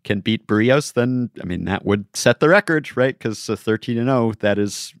and can beat Barrios, then, I mean, that would set the record, right? Because 13-0, that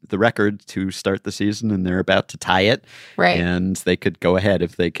is the record to start the season, and they're about to tie it. Right. And they could go ahead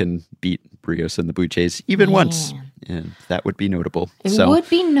if they can beat Barrios and the Blue Jays even once. And that would be notable. It would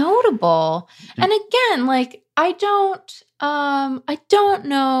be notable. And again, like, I don't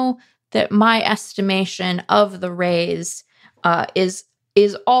know that my estimation of the Rays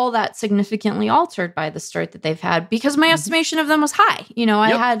is all that significantly altered by the start that they've had, because my estimation of them was high.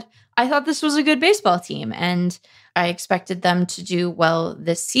 I thought this was a good baseball team, and I expected them to do well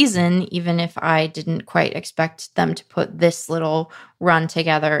this season, even if I didn't quite expect them to put this little run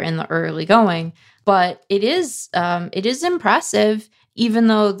together in the early going. But it is impressive, even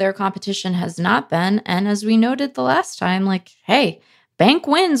though their competition has not been. And as we noted the last time, like, hey, bank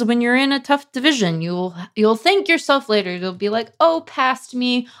wins when you're in a tough division. You'll thank yourself later. You'll be like, oh, past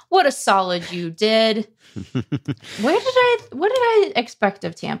me, what a solid you did. What did I expect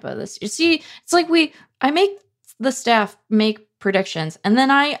of Tampa this year? See, it's like I make the staff make predictions, and then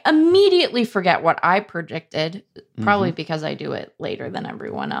I immediately forget what I predicted, probably because I do it later than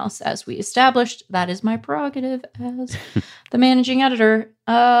everyone else. As we established, that is my prerogative as the managing editor.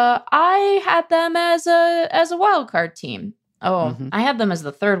 I had them as a wild card team. Oh, I had them as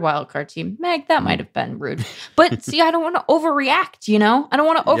the third wild card team. Meg, that might have been rude. But see, I don't want to overreact, I don't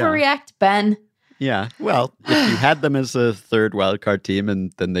want to overreact, Ben. Yeah, well, if you had them as a third wildcard team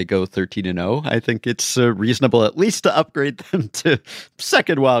and then they go 13-0, I think it's reasonable at least to upgrade them to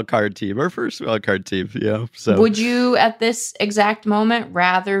second wildcard team or first wildcard team. So would you, at this exact moment,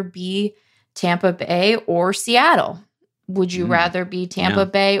 rather be Tampa Bay or Seattle? Would you rather be Tampa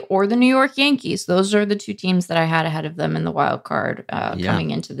Bay or the New York Yankees? Those are the two teams that I had ahead of them in the wild card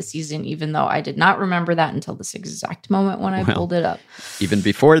coming into the season, even though I did not remember that until this exact moment when I pulled it up. Even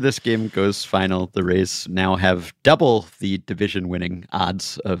before this game goes final, the Rays now have double the division winning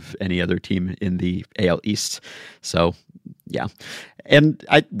odds of any other team in the AL East. So, yeah. And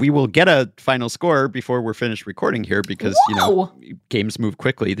we will get a final score before we're finished recording here because, games move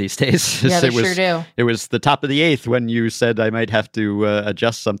quickly these days. Yeah, they sure do. It was the top of the eighth when you said I might have to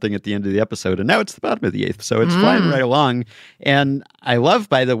adjust something at the end of the episode. And now it's the bottom of the eighth. So it's flying right along. And I love,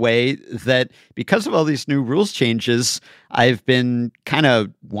 by the way, that because of all these new rules changes, I've been kind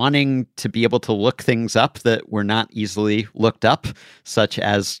of wanting to be able to look things up that were not easily looked up, such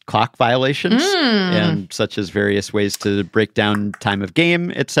as clock violations and such as various ways to break down time of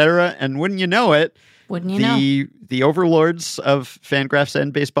game, etc. And wouldn't you know it, the overlords of Fangraphs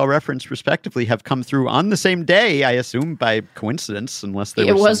and Baseball Reference, respectively, have come through on the same day, I assume by coincidence, unless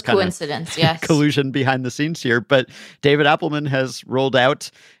there was some coincidence, yes, collusion behind the scenes here. But David Appelman has rolled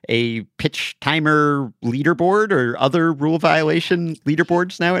out a pitch timer leaderboard or other rule violation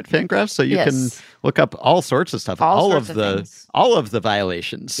leaderboards now at Fangraphs, so you can look up all sorts of stuff. All of the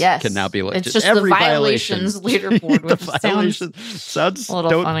violations can now be looked at. It's just every the violations leaderboard, which sounds a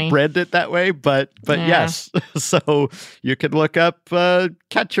little don't funny. Brand it that way, but yes. So you can look up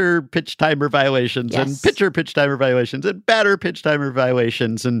catcher pitch timer violations and pitcher pitch timer violations and batter pitch timer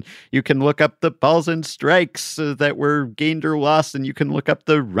violations, and you can look up the balls and strikes that were gained or lost, and you can look up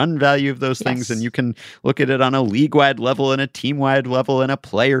the run value of those things, and you can look at it on a league-wide level and a team-wide level and a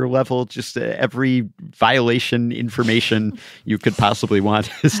player level. Just every violation information you could possibly want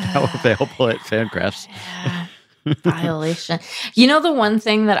is now available at Fangraphs. Violation. The one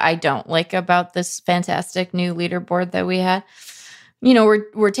thing that I don't like about this fantastic new leaderboard that we had,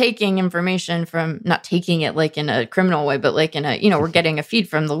 we're taking information from, not taking it like in a criminal way, but like in a, we're getting a feed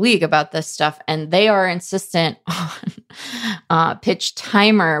from the league about this stuff, and they are insistent on pitch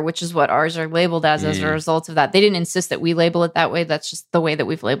timer, which is what ours are labeled as a result of that. They didn't insist that we label it that way. That's just the way that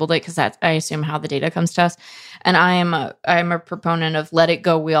we've labeled it, because that's, I assume, how the data comes to us. And I'm a proponent of let it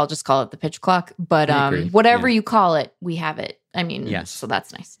go. We all just call it the pitch clock, but whatever you call it, we have it. I mean, so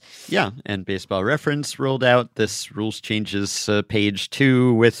that's nice. Yeah, and Baseball Reference rolled out this rules changes page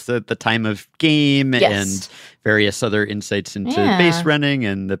 2 with the time of game and various other insights into base running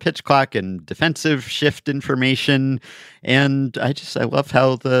and the pitch clock and defensive shift information. And I love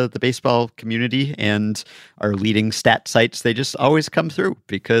how the baseball community and our leading stat sites, they just always come through,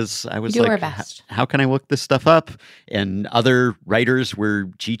 because I was like, how can I look this stuff up? And other writers were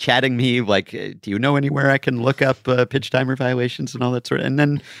G-chatting me like, do you know anywhere I can look up pitch timer violations and all that sort of, and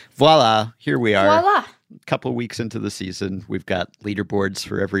then voila, here we are. Voila. A couple weeks into the season, we've got leaderboards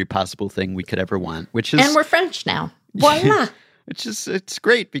for every possible thing we could ever want, which is, and we're French now. Voila. It's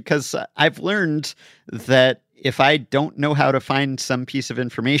great, because I've learned that if I don't know how to find some piece of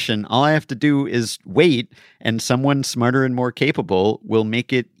information, all I have to do is wait, and someone smarter and more capable will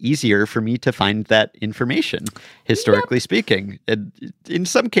make it easier for me to find that information, historically speaking. And in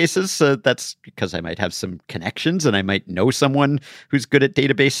some cases, that's because I might have some connections and I might know someone who's good at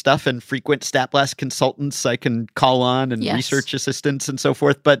database stuff and frequent StatBlast consultants I can call on, and research assistants and so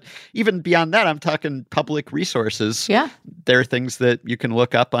forth. But even beyond that, I'm talking public resources. Yeah. There are things that you can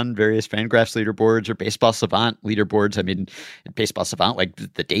look up on various Fangraphs leaderboards or Baseball Savant leaderboards. I mean, Baseball Savant, like,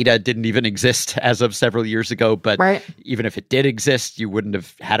 the data didn't even exist as of several years ago, but even if it did exist, you wouldn't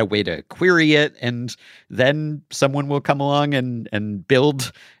have had a way to query it. And then someone will come along and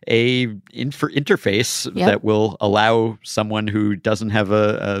build a interface that will allow someone who doesn't have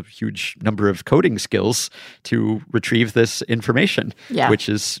a huge number of coding skills to retrieve this information, which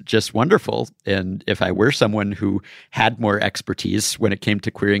is just wonderful. And if I were someone who had more expertise when it came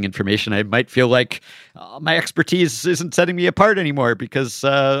to querying information, I might feel like my expertise isn't setting me apart anymore because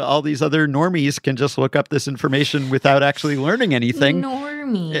all these other normies can just look up this information without actually learning anything.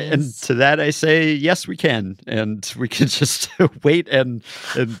 Normies. And to that I say, yes, we can. And we can just wait and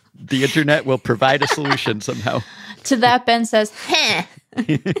the internet will provide a solution somehow. To that, Ben says, heh.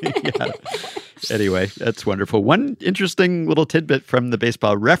 Yeah. Anyway, that's wonderful. One interesting little tidbit from the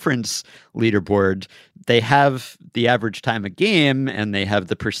Baseball Reference leaderboard, they have the average time a game and they have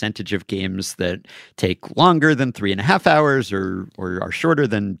the percentage of games that take longer than 3.5 hours or are shorter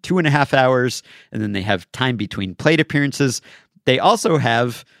than 2.5 hours. And then they have time between plate appearances. They also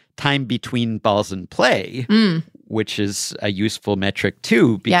have time between balls in play, which is a useful metric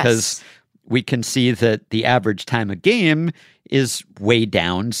too, because we can see that the average time a game is way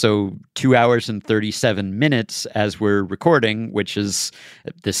down. So 2 hours and 37 minutes as we're recording, which is,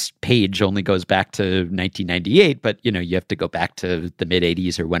 this page only goes back to 1998, but you have to go back to the mid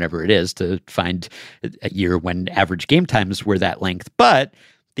 80s or whenever it is to find a year when average game times were that length. But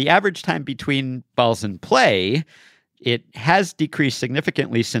the average time between balls in play, it has decreased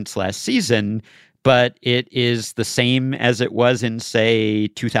significantly since last season, but it is the same as it was in, say,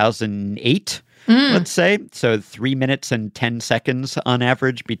 2008, let's say. So 3 minutes and 10 seconds on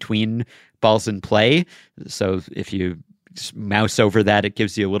average between balls in play. So if you mouse over that, it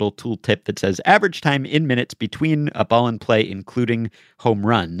gives you a little tooltip that says average time in minutes between a ball in play, including home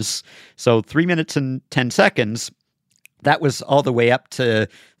runs. So 3 minutes and 10 seconds. That was all the way up to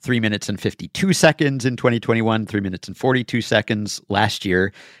 3 minutes and 52 seconds in 2021, 3 minutes and 42 seconds last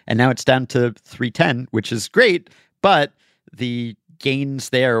year. And now it's down to 3:10, which is great. But the gains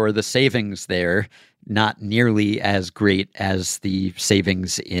there, or the savings there, not nearly as great as the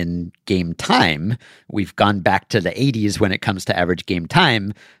savings in game time. We've gone back to the 80s when it comes to average game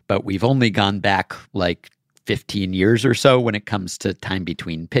time, but we've only gone back like 15 years or so when it comes to time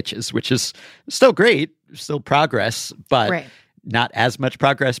between pitches, which is still great, still progress, but not as much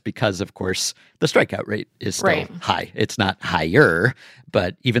progress because, of course, the strikeout rate is still high. It's not higher,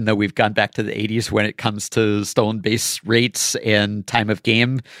 but even though we've gone back to the 80s when it comes to stolen base rates and time of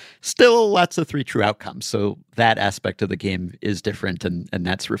game, still lots of 3 true outcomes. So that aspect of the game is different, and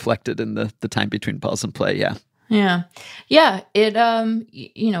that's reflected in the time between balls and play, Yeah.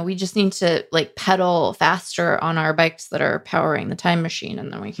 It, we just need to pedal faster on our bikes that are powering the time machine,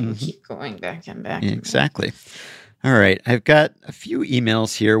 and then we can keep going back and back. Exactly. All right. I've got a few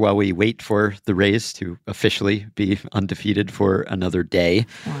emails here while we wait for the Rays to officially be undefeated for another day.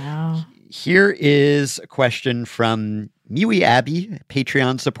 Wow. Here is a question from Miwi Abbey, a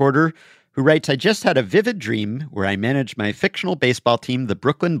Patreon supporter, who writes, I just had a vivid dream where I managed my fictional baseball team, the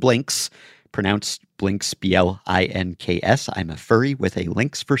Brooklyn Blinks, pronounced Blinks, B-L-I-N-K-S. I'm a furry with a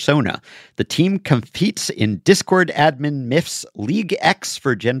Lynx persona. The team competes in Discord admin Myth's League X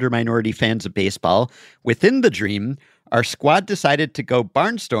for gender minority fans of baseball. Within the dream, our squad decided to go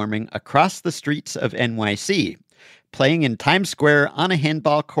barnstorming across the streets of NYC, playing in Times Square, on a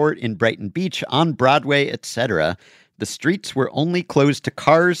handball court in Brighton Beach, on Broadway, etc. The streets were only closed to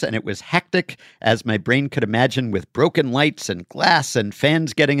cars, and it was hectic, as my brain could imagine, with broken lights and glass and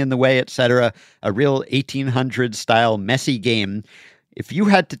fans getting in the way, etc. A real 1800s-style messy game. If you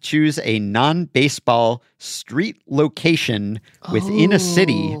had to choose a non-baseball street location within a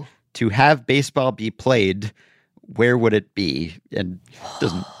city to have baseball be played, where would it be? And it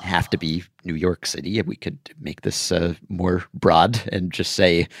doesn't have to be New York City. We could make this more broad and just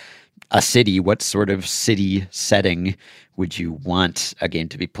say a city. What sort of city setting would you want a game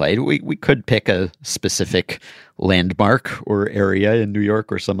to be played? We could pick a specific landmark or area in New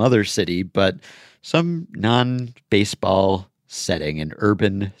York or some other city, but some non-baseball setting, an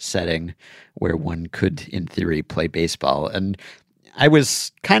urban setting where one could, in theory, play baseball. And I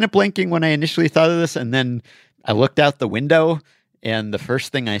was kind of blinking when I initially thought of this, and then I looked out the window, and the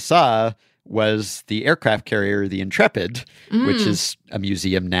first thing I saw was the aircraft carrier, the Intrepid, which is a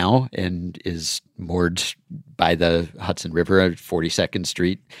museum now and is moored by the Hudson River at 42nd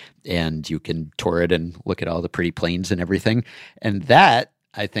Street. And you can tour it and look at all the pretty planes and everything. And that,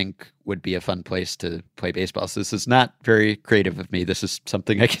 I think, would be a fun place to play baseball. So this is not very creative of me. This is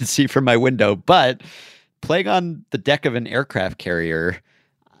something I can see from my window. But playing on the deck of an aircraft carrier,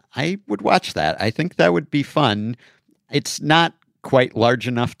 I would watch that. I think that would be fun. It's not quite large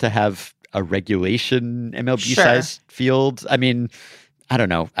enough to have a regulation MLB-sized field. I mean, I don't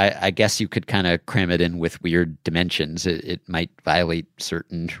know. I guess you could kind of cram it in with weird dimensions. It might violate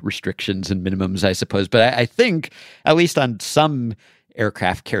certain restrictions and minimums, I suppose. But I think, at least on some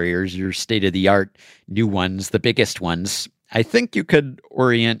aircraft carriers, your state-of-the-art new ones, the biggest ones, I think you could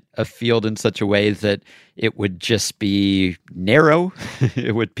orient a field in such a way that it would just be narrow.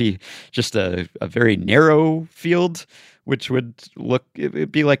 It would be just a very narrow field, which would it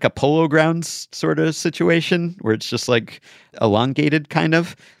would be like a polo grounds sort of situation where it's just like elongated kind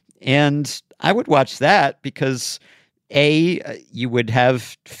of. And I would watch that because you would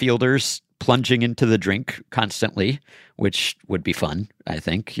have fielders plunging into the drink constantly, which would be fun, I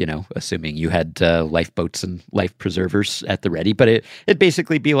think, assuming you had lifeboats and life preservers at the ready. But it'd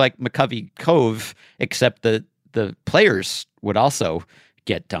basically be like McCovey Cove, except the players would also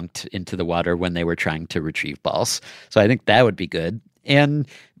get dunked into the water when they were trying to retrieve balls. So I think that would be good. And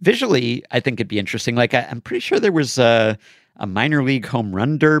visually, I think it'd be interesting. Like, I'm pretty sure there was a minor league home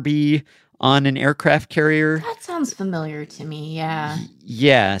run derby on an aircraft carrier. That sounds familiar to me, yeah.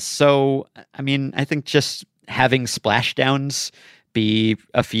 Yeah, so, I mean, I think just having splashdowns be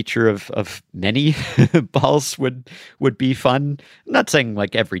a feature of many balls would be fun. I'm not saying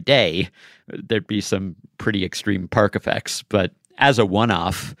like every day. There'd be some pretty extreme park effects, but as a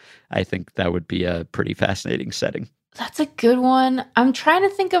one-off, I think that would be a pretty fascinating setting. That's a good one. I'm trying to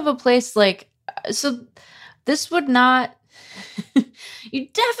think of a place so this would not, you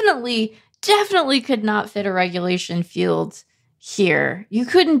definitely could not fit a regulation field here. You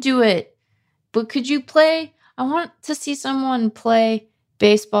couldn't do it, but could you play? I want to see someone play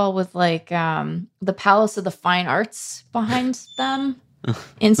baseball with the Palace of the Fine Arts behind them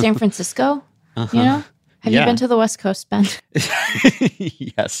in San Francisco. Uh-huh. Have you been to the West Coast, Ben?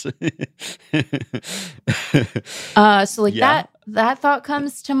 Yes. That thought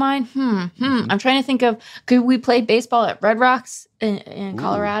comes to mind. I'm trying to think of, could we play baseball at Red Rocks in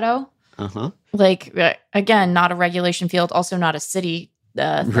Colorado? Uh-huh. Again, not a regulation field, also not a city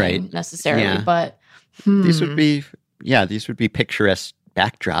thing necessarily, but these would be picturesque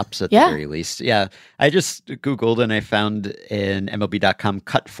backdrops at the very least. Yeah. I just Googled and I found an MLB.com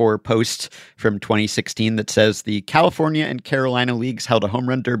Cut4 post from 2016 that says the California and Carolina leagues held a home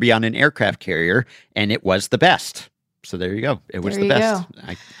run derby on an aircraft carrier, and it was the best. So there you go. It was the best.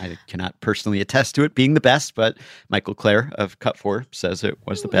 I cannot personally attest to it being the best, but Michael Clare of Cut4 says it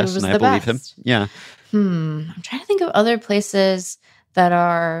was the best, and I believe him. Yeah. I'm trying to think of other places that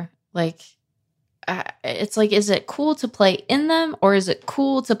are it's like, is it cool to play in them or is it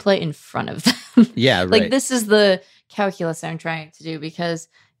cool to play in front of them? Yeah, right. This is the calculus I'm trying to do because,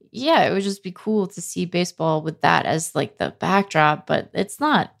 it would just be cool to see baseball with that as the backdrop, but it's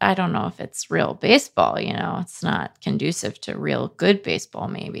not, I don't know if it's real baseball, it's not conducive to real good baseball,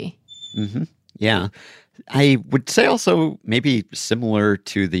 maybe. Mm-hmm. Yeah. I would say also maybe similar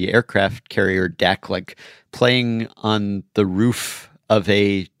to the aircraft carrier deck, like playing on the roof of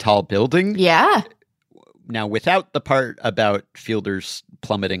a tall building. Yeah. Now, without the part about fielders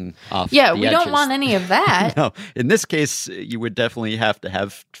plummeting off the edges. don't want any of that. No, in this case, you would definitely have to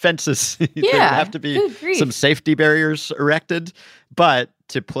have fences. There would have to be some safety barriers erected. But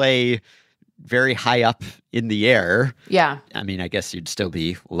to play very high up in the air, I mean, I guess you'd still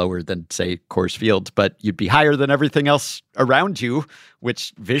be lower than, say, Coors Field, but you'd be higher than everything else around you,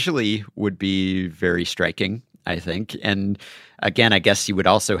 which visually would be very striking, I think. And again, I guess you would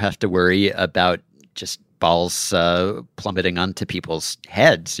also have to worry about just balls plummeting onto people's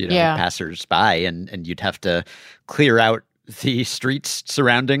heads, passers-by, and you'd have to clear out the streets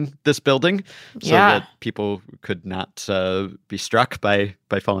surrounding this building so that people could not be struck by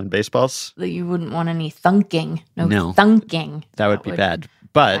falling baseballs. You wouldn't want any thunking. No. Thunking. That would be bad.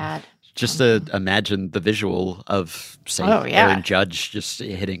 But just to imagine the visual of, say, Aaron Judge just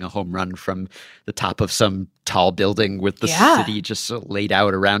hitting a home run from the top of some tall building with the city just laid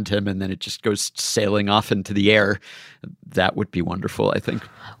out around him, and then it just goes sailing off into the air. That would be wonderful, I think.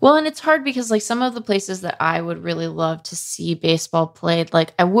 Well, and it's hard because some of the places that I would really love to see baseball played,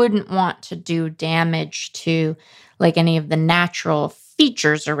 I wouldn't want to do damage to any of the natural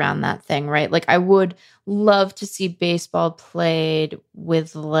features around that thing, right? I would love to see baseball played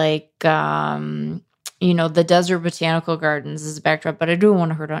with the Desert Botanical Gardens as a backdrop, but I don't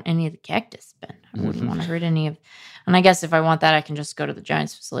want to hurt on any of the cactus, Ben. I wouldn't want to hurt any of, and I guess if I want that, I can just go to the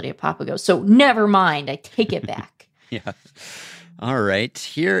Giants facility at Papago. So never mind, I take it back. Yeah. All right.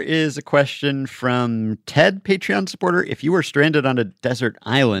 Here is a question from Ted, Patreon supporter. If you were stranded on a desert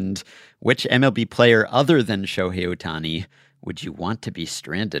island, which MLB player other than Shohei Ohtani would you want to be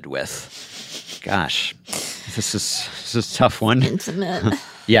stranded with? Gosh. This is a tough one. Intimate.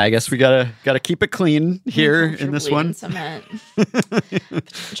 Yeah, I guess we gotta keep it clean here in this one. Intimate.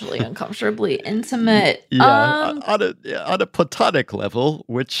 Potentially uncomfortably intimate. Yeah, on a platonic level,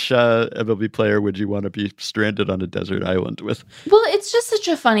 which MLB player would you want to be stranded on a desert island with? Well, it's just such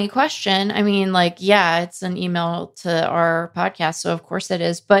a funny question. I mean, like, yeah, it's an email to our podcast, so of course it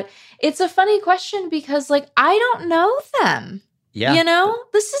is. But it's a funny question because, like, I don't know them. Yeah, you know,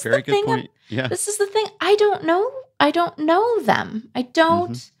 this is very the good thing. point. Yeah, This is the thing. I don't know them. I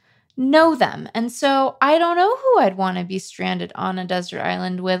don't know them. And so I don't know who I'd want to be stranded on a desert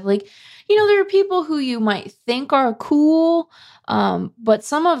island with. Like, you know, there are people who you might think are cool, but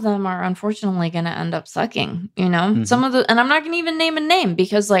some of them are unfortunately going to end up sucking, you know? And I'm not going to even name a name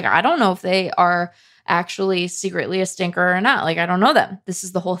because, like, I don't know if they are actually secretly a stinker or not. Like, I don't know them. This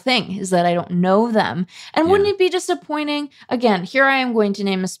is the whole thing, is that I don't know them. And wouldn't it be disappointing? Again, here I am going to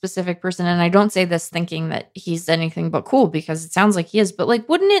name a specific person, and I don't say this thinking that he's anything but cool because it sounds like he is, but, like,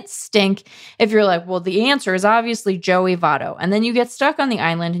 wouldn't it stink if you're like, well, the answer is obviously Joey Votto, and then you get stuck on the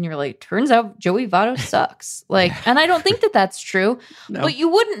island and you're like, turns out Joey Votto sucks. Like, and I don't think that that's true, but you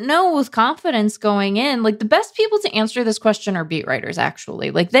wouldn't know with confidence going in. Like, the best people to answer this question are beat writers, actually.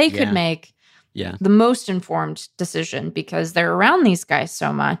 Like, they could make the most informed decision because they're around these guys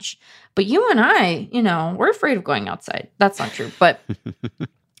so much. But you and I, you know, we're afraid of going outside. That's not true. But,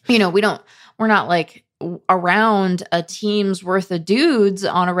 you know, we're not like around a team's worth of dudes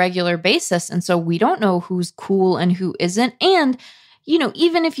on a regular basis. And so we don't know who's cool and who isn't. And, you know,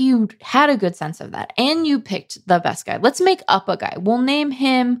 even if you had a good sense of that and you picked the best guy, let's make up a guy. We'll name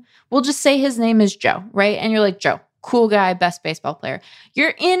him, we'll just say his name is Joe, right? And you're like, Joe, cool guy, best baseball player.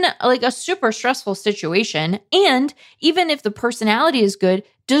 You're in like a super stressful situation. And even if the personality is good,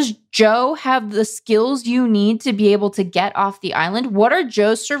 does Joe have the skills you need to be able to get off the island? What are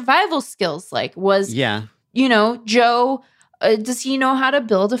Joe's survival skills like? You know, Joe, does he know how to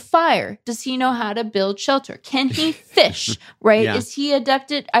build a fire? Does he know how to build shelter? Can he fish, right? Is he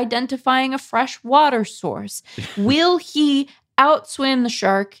adept at identifying a fresh water source? Will he outswim the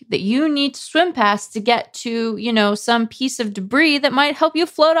shark that you need to swim past to get to, you know, some piece of debris that might help you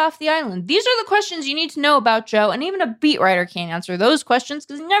float off the island? These are the questions you need to know about Joe, and even a beat writer can't answer those questions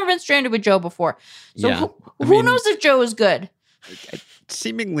because he's never been stranded with Joe before. So who knows if Joe is good?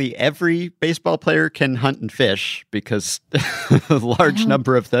 Seemingly every baseball player can hunt and fish because a large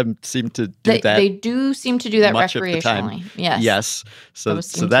number of them seem to do that. They do seem to do that much of the time. recreationally. Yes. So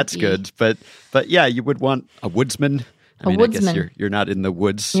that's good. But yeah, you would want a woodsman. I guess you're not in the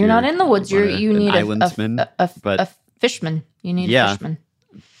woods. You're not in the woods. You need a fishman. You need a fishman.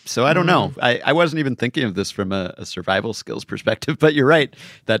 So I don't know. I wasn't even thinking of this from a survival skills perspective, but you're right.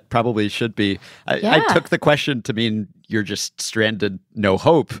 That probably should be. I took the question to mean you're just stranded, no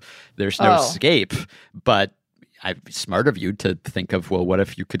hope. There's no escape. But smart of you to think of, well, what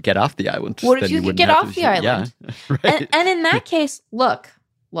if you could get off the island? What if you could get off the island? Yeah, right. And in that case, look,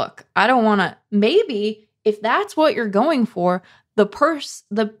 I don't want to, maybe if that's what you're going for,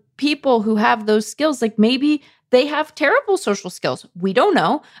 the people who have those skills, like maybe they have terrible social skills. We don't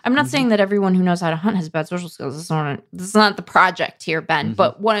know. I'm not saying that everyone who knows how to hunt has bad social skills. This is not the project here, Ben.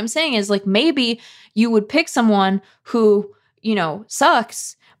 But what I'm saying is, like, maybe you would pick someone who, you know,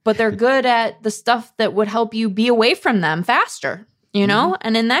 sucks, but they're good at the stuff that would help you be away from them faster, you know?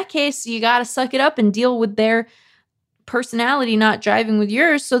 And in that case, you got to suck it up and deal with their personality not driving with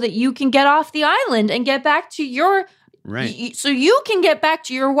yours so that you can get off the island and get back to your so you can get back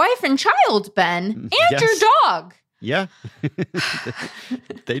to your wife and child, Ben, and your dog. Yeah.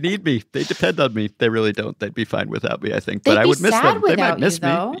 They need me. They depend on me. They really don't. They'd be fine without me, I think. But I would miss them. They might miss me.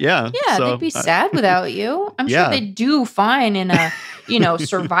 Yeah. Yeah, they'd be sad without you. I'm sure they do fine in a, you know,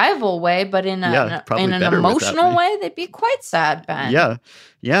 survival way, but in an emotional way, they'd be quite sad, Ben. Yeah.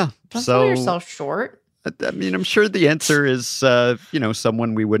 Yeah. Don't sell yourself short. I mean, I'm sure the answer is,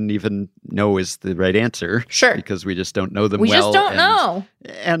 someone we wouldn't even know is the right answer. Sure. Because we just don't know them well. We just don't know.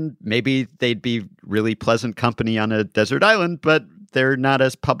 And maybe they'd be really pleasant company on a desert island, but they're not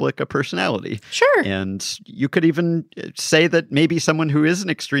as public a personality. Sure. And you could even say that maybe someone who is an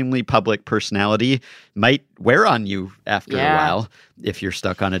extremely public personality might wear on you after a while if you're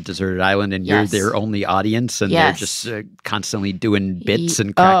stuck on a deserted island and you're their only audience and they're just constantly doing bits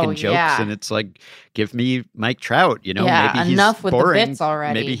and cracking jokes. And it's like, give me Mike Trout, you know, maybe he's enough with boring. The bits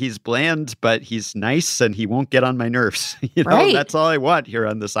already. Maybe he's bland, but he's nice and he won't get on my nerves. You know, that's all I want here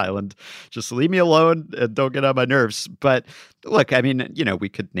on this island. Just leave me alone and don't get on my nerves. But look, I mean, you know, we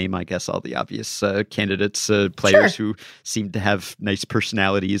could name, I guess, all the obvious candidates, players who seem to have nice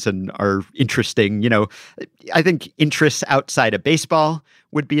personalities and are interesting. You know, I think interests outside of baseball baseball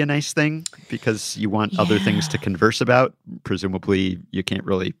would be a nice thing because you want other things to converse about. Presumably, you can't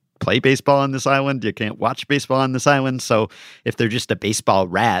really play baseball on this island. You can't watch baseball on this island. So if they're just a baseball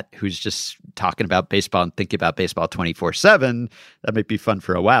rat who's just talking about baseball and thinking about baseball 24/7, that might be fun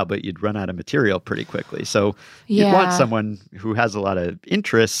for a while, but you'd run out of material pretty quickly. So you'd want someone who has a lot of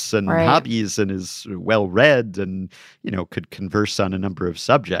interests and hobbies and is well-read and, could converse on a number of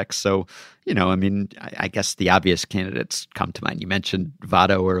subjects. So, I guess the obvious candidates come to mind. You mentioned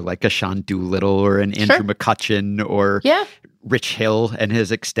Votto or like a Sean Doolittle or an Andrew McCutchen or Rich Hill and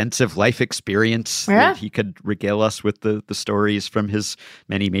his extensive life experience that he could regale us with the stories from his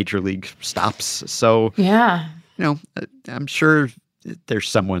many major league stops. So, I'm sure there's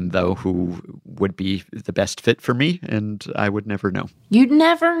someone, though, who would be the best fit for me, and I would never know. You'd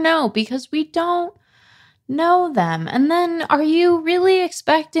never know because we don't know them. And then are you really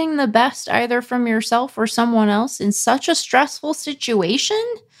expecting the best either from yourself or someone else in such a stressful situation?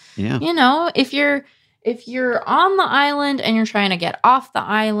 Yeah. If you're on the island and you're trying to get off the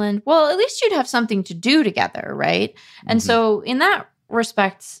island, well, at least you'd have something to do together, right? And so in that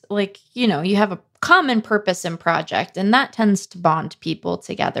respect, you have a common purpose and project, and that tends to bond people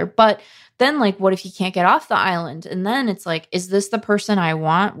together. But then, what if you can't get off the island? And then it's like, is this the person I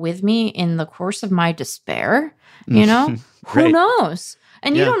want with me in the course of my despair? Who knows?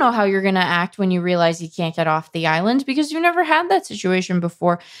 And you don't know how you're going to act when you realize you can't get off the island because you've never had that situation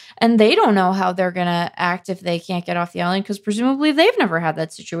before. And they don't know how they're going to act if they can't get off the island because presumably they've never had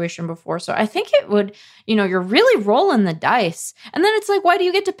that situation before. So I think it would, you're really rolling the dice. And then it's like, why do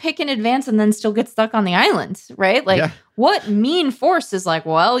you get to pick in advance and then still get stuck on the island, right? What mean force is like,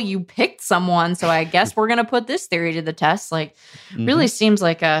 well, you picked someone, so I guess we're going to put this theory to the test. Really seems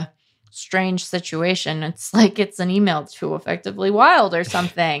like a strange situation. It's like it's an email to Effectively Wild or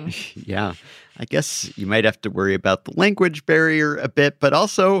something. Yeah. I guess you might have to worry about the language barrier a bit, but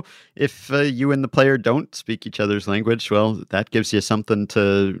also if you and the player don't speak each other's language, well, that gives you something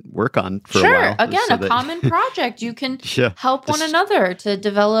to work on for a while. Sure. Again, a common project. You can help one another to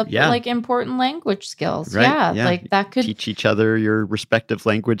develop important language skills. Right. That could teach each other your respective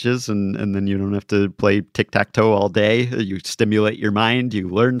languages, and then you don't have to play tic-tac-toe all day. You stimulate your mind. You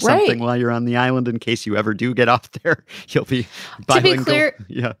learn something while you're on the island in case you ever do get off there. You'll be bilingual. To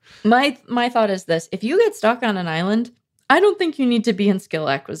be clear, my thought is this: if you get stuck on an island, I don't think you need to be in skill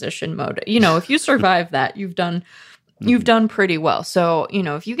acquisition mode. If you survive that, you've done pretty well. So,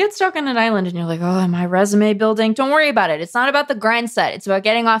 if you get stuck on an island and you're like, oh, am I resume building? Don't worry about it. It's not about the grind set. It's about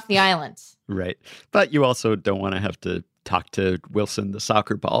getting off the island. Right. But you also don't want to have to talk to Wilson the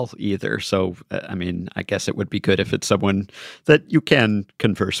soccer ball either. So, I guess it would be good if it's someone that you can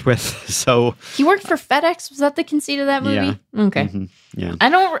converse with. So he worked for FedEx. Was that the conceit of that movie? Yeah. Okay. Mm-hmm. Yeah.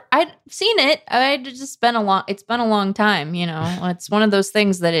 I'd seen it. It's been a long time, It's one of those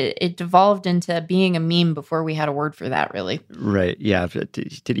things that it devolved into being a meme before we had a word for that, really. Right. Yeah.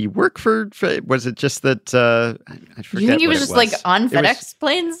 Did he work for, was it just that, I forget. You think he was just on FedEx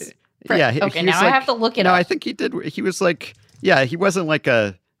planes? Yeah. Okay, now I have to look it up. No, I think he did. He was he wasn't like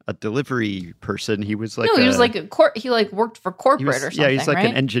a delivery person. He was like he was like he worked for corporate or something. Yeah, he's like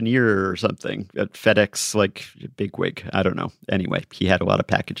an engineer or something at FedEx, bigwig. I don't know. Anyway, he had a lot of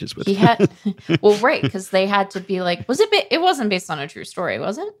packages with him. Well, right, because they had to be was it? It wasn't based on a true story,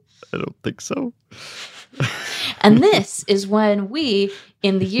 was it? I don't think so. And this is when we,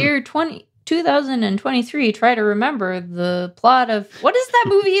 in the year 2023, try to remember the plot of, what is that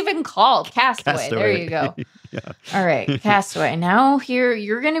movie even called? Castaway. There you go. Yeah. All right, Castaway. Now here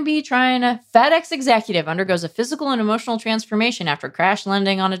you're going to be trying to, FedEx executive undergoes a physical and emotional transformation after crash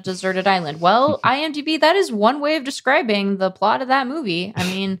landing on a deserted island. Well, IMDb, that is one way of describing the plot of that movie.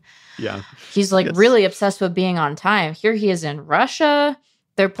 Yeah, he's really obsessed with being on time. Here he is in Russia.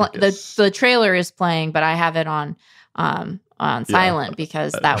 The trailer is playing, but I have it on silent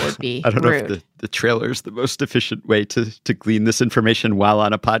because that would be I don't rude. know if the trailer is the most efficient way to glean this information while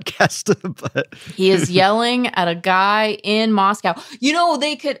on a podcast. But he is yelling at a guy in Moscow.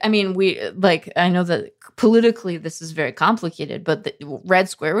 They could, I know that politically this is very complicated, but the Red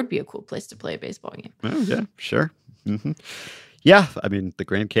Square would be a cool place to play a baseball game. Oh, yeah, sure. Mm-hmm. Yeah, the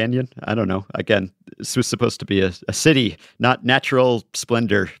Grand Canyon, I don't know. Again, this was supposed to be a city, not natural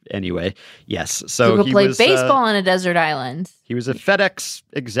splendor anyway. Yes, so he played baseball on a desert island. He was a FedEx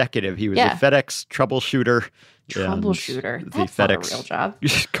executive. He was a FedEx troubleshooter Troubleshooter. And That's not a real job.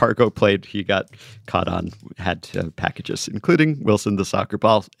 cargo plane he got caught on had packages, including Wilson the soccer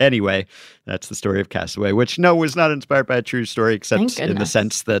ball. Anyway, that's the story of Castaway, which was not inspired by a true story, except in the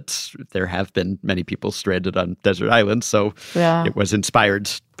sense that there have been many people stranded on desert islands. So it was inspired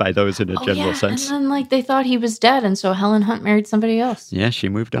by those in a general sense. And then they thought he was dead, and so Helen Hunt married somebody else. Yeah, she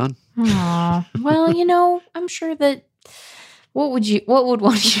moved on. Aw. Well, I'm sure that what would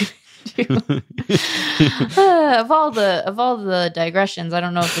want you to do? Of all the digressions, I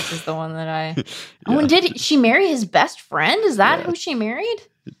don't know if this is the one that I. Oh, and did she marry his best friend? Is that who she married?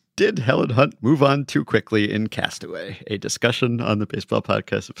 Did Helen Hunt move on too quickly in Castaway? A discussion on the baseball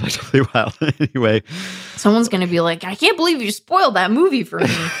podcast effectively wild. Anyway. Someone's going to be like, I can't believe you spoiled that movie for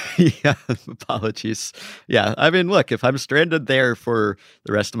me. Yeah, apologies. Yeah, I mean, look, if I'm stranded there for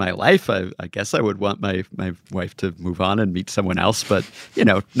the rest of my life, I guess I would want my wife to move on and meet someone else, but,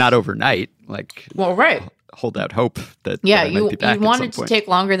 not overnight. Well, right. Hold out hope that yeah, that I might be back you want it to point. Take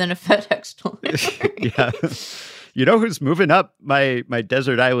longer than a FedEx delivery. Yeah. You know who's moving up my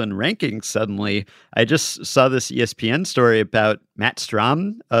desert island rankings suddenly? I just saw this ESPN story about Matt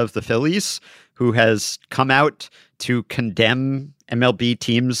Strom of the Phillies, who has come out to condemn MLB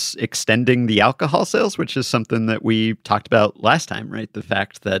teams extending the alcohol sales, which is something that we talked about last time, right? The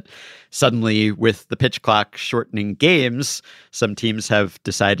fact that suddenly with the pitch clock shortening games, some teams have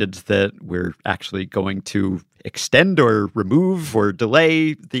decided that we're actually going to extend or remove or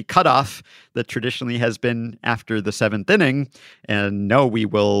delay the cutoff that traditionally has been after the seventh inning. And no, we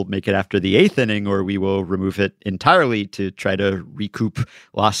will make it after the eighth inning, or we will remove it entirely to try to recoup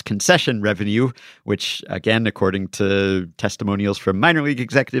lost concession revenue, which, again, according to testimonials from minor league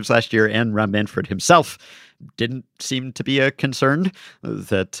executives last year and Rob Manfred himself, didn't seem to be a concern.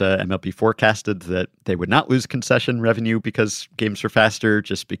 That MLB forecasted that they would not lose concession revenue because games were faster,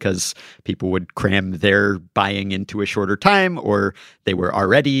 just because people would cram their buying into a shorter time, or they were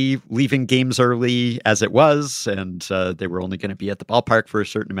already leaving games early as it was, and they were only going to be at the ballpark for a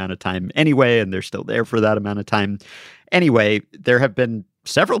certain amount of time anyway, and they're still there for that amount of time. Anyway, there have been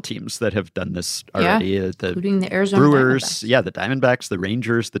several teams that have done this already. Including the Arizona Brewers, Diamondbacks. The Diamondbacks, the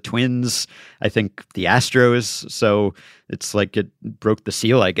Rangers, the Twins, I think the Astros. So it's like it broke the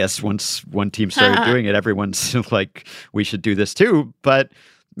seal, I guess. Once one team started doing it, everyone's like, we should do this too. But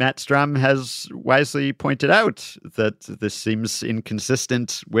Matt Strom has wisely pointed out that this seems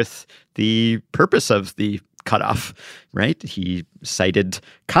inconsistent with the purpose of the cutoff, right? He cited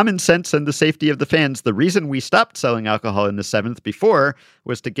common sense and the safety of the fans. The reason we stopped selling alcohol in the seventh before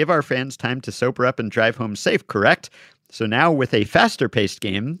was to give our fans time to sober up and drive home safe, correct? So now with a faster paced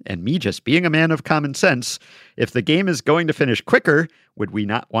game, and me just being a man of common sense, if the game is going to finish quicker, would we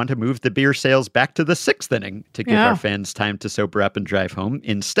not want to move the beer sales back to the sixth inning to give our fans time to sober up and drive home?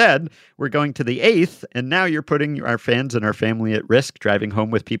 Instead, we're going to the eighth, and now you're putting our fans and our family at risk, driving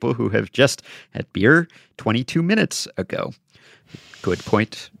home with people who have just had beer 22 minutes ago. Good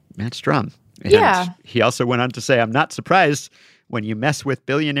point, Matt Strom. And he also went on to say, I'm not surprised when you mess with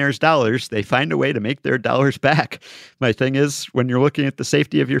billionaires' dollars, they find a way to make their dollars back. My thing is, when you're looking at the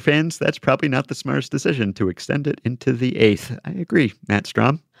safety of your fans, that's probably not the smartest decision to extend it into the eighth. I agree, Matt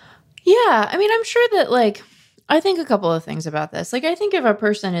Strom. Yeah, I mean, I'm sure that, I think a couple of things about this. I think if a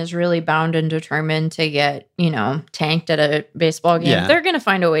person is really bound and determined to get, tanked at a baseball game, they're going to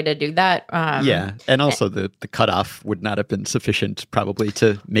find a way to do that. And also the cutoff would not have been sufficient probably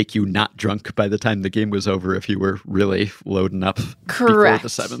to make you not drunk by the time the game was over if you were really loading up before the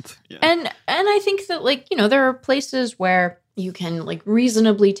seventh. Yeah. And I think that, there are places where you can,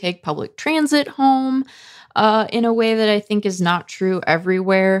 reasonably take public transit home in a way that I think is not true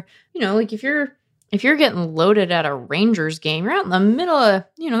everywhere. If you're getting loaded at a Rangers game, you're out in the middle of,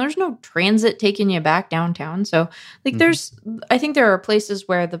 there's no transit taking you back downtown. So, I think there are places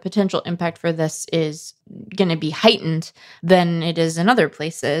where the potential impact for this is going to be heightened than it is in other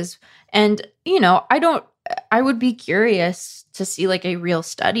places. And, I would be curious to see a real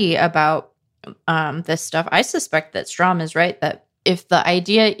study about this stuff. I suspect that Strom is right, that if the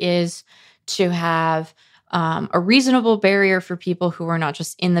idea is to have a reasonable barrier for people who are not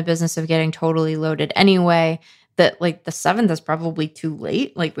just in the business of getting totally loaded anyway, that the seventh is probably too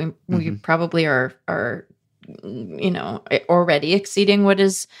late. We probably are already exceeding what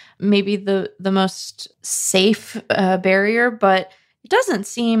is maybe the most safe barrier, but it doesn't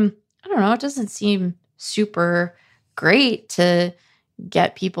seem super great to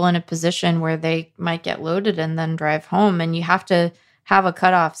get people in a position where they might get loaded and then drive home, and you have to have a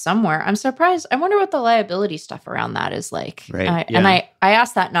cutoff somewhere. I'm surprised. I wonder what the liability stuff around that is like. Right. And I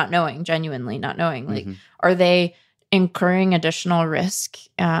asked that genuinely not knowing. Are they incurring additional risk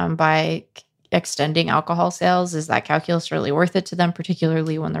by extending alcohol sales? Is that calculus really worth it to them,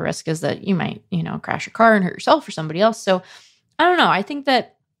 particularly when the risk is that you might, crash your car and hurt yourself or somebody else? So I don't know. I think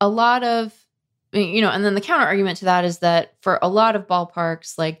that a lot of, and then the counter argument to that is that for a lot of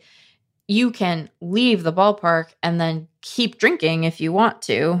ballparks, like, you can leave the ballpark and then keep drinking if you want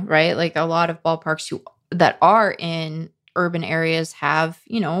to, right? Like, a lot of ballparks that are in urban areas have,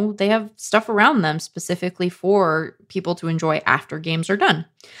 they have stuff around them specifically for people to enjoy after games are done.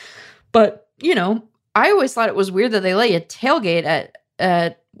 But, I always thought it was weird that they let you tailgate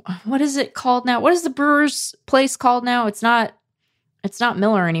at what is it called now? What is the Brewers place called now? It's not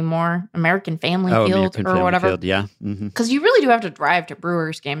Miller anymore. American Family Field American or Family whatever. Field, yeah. Because you really do have to drive to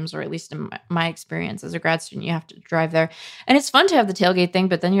Brewers games, or at least in my experience as a grad student, you have to drive there. And it's fun to have the tailgate thing,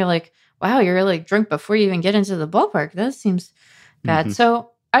 but then you're like, wow, you're like drunk before you even get into the ballpark. That seems bad. So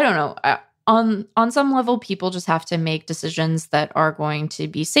I don't know. On some level, people just have to make decisions that are going to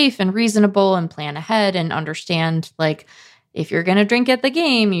be safe and reasonable and plan ahead and understand, like, if you're going to drink at the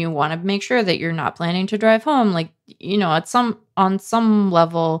game, you want to make sure that you're not planning to drive home. Like, on some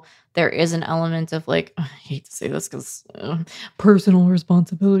level, there is an element of, like, I hate to say this because personal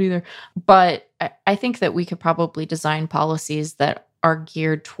responsibility there, but I think that we could probably design policies that are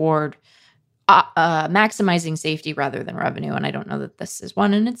geared toward maximizing safety rather than revenue. And I don't know that this is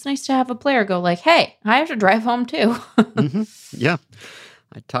one. And it's nice to have a player go like, hey, I have to drive home too. Yeah.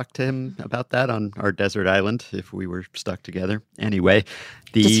 I talked to him about that on our desert island if we were stuck together. Anyway,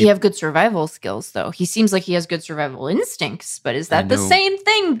 does he have good survival skills, though? He seems like he has good survival instincts, but is that the same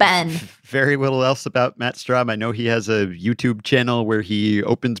thing, Ben? Very little else about Matt Strahm. I know he has a YouTube channel where he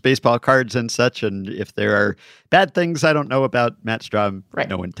opens baseball cards and such, and if there are bad things I don't know about Matt Strahm,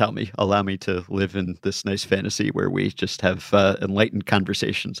 no one tell me. Allow me to live in this nice fantasy where we just have enlightened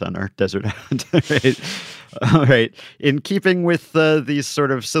conversations on our desert island. All right. In keeping with these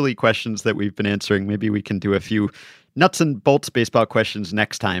sort of silly questions that we've been answering, maybe we can do a few nuts and bolts baseball questions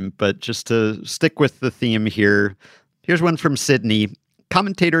next time. But just to stick with the theme here, here's one from Sydney.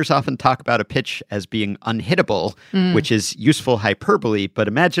 Commentators often talk about a pitch as being unhittable, which is useful hyperbole. But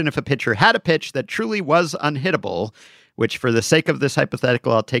imagine if a pitcher had a pitch that truly was unhittable, which for the sake of this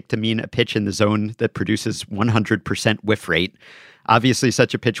hypothetical, I'll take to mean a pitch in the zone that produces 100% whiff rate. Obviously,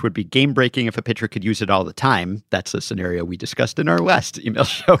 such a pitch would be game-breaking if a pitcher could use it all the time. That's a scenario we discussed in our last email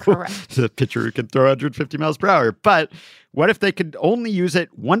show. Correct. The pitcher who can throw 150 miles per hour. But what if they could only use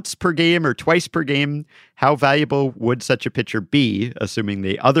it once per game or twice per game? How valuable would such a pitcher be, assuming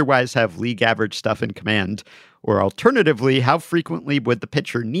they otherwise have league average stuff in command? Or alternatively, how frequently would the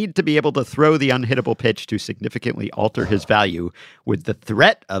pitcher need to be able to throw the unhittable pitch to significantly alter his value? Would the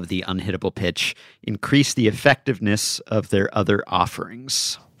threat of the unhittable pitch increase the effectiveness of their other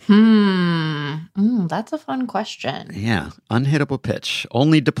offerings? That's a fun question. Yeah, unhittable pitch,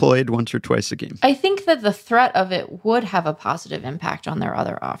 only deployed once or twice a game. I think that the threat of it would have a positive impact on their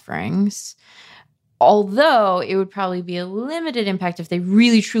other offerings. Although it would probably be a limited impact if they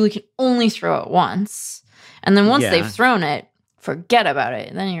really truly can only throw it once. And then once they've thrown it, forget about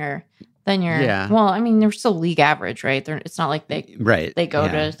it. Then you're well, I mean, they're still league average, right? It's not like they go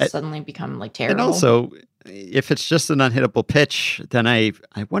to suddenly become like terrible. And also, if it's just an unhittable pitch, then I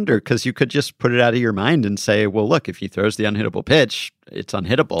wonder, because you could just put it out of your mind and say, well, look, if he throws the unhittable pitch, it's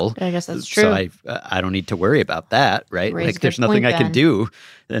unhittable. I guess that's true. So I don't need to worry about that, right? Like there's nothing I can do.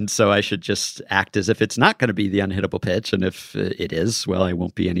 And so I should just act as if it's not going to be the unhittable pitch. And if it is, well, I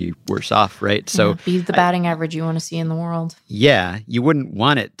won't be any worse off, right? So be the batting average you want to see in the world. Yeah, you wouldn't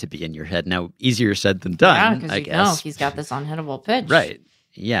want it to be in your head. Now, easier said than done, I guess. Know he's got this unhittable pitch. Right.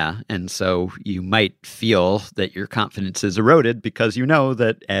 Yeah. And so you might feel that your confidence is eroded because you know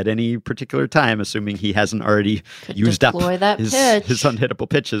that at any particular time, assuming he hasn't already used up his unhittable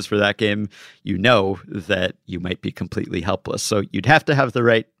pitches for that game, you know that you might be completely helpless. So you'd have to have the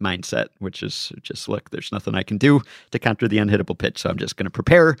right mindset, which is just, look, there's nothing I can do to counter the unhittable pitch. So I'm just going to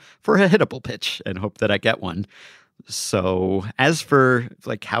prepare for a hittable pitch and hope that I get one. So as for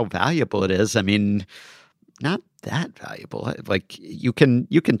like how valuable it is, I mean, not that valuable. Like you can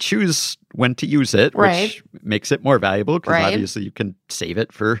choose when to use it, which makes it more valuable because obviously you can save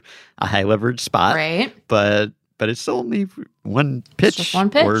it for a high leverage spot. Right. But it's still only one pitch,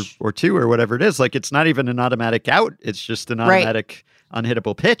 or two or whatever it is. Like it's not even an automatic out. It's just an automatic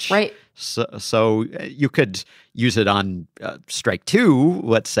unhittable pitch. Right. So you could use it on strike two,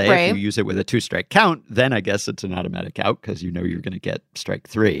 let's say. If you use it with a 2-strike count, then I guess it's an automatic out because you know you're going to get strike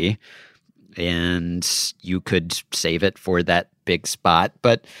 3. And you could save it for that big spot.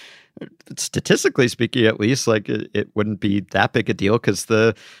 But statistically speaking, at least, like it wouldn't be that big a deal because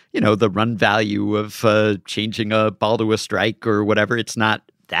the run value of changing a ball to a strike or whatever, it's not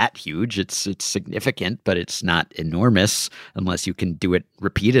that huge. It's significant, but it's not enormous unless you can do it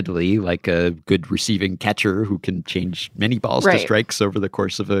repeatedly, like a good receiving catcher who can change many balls to strikes over the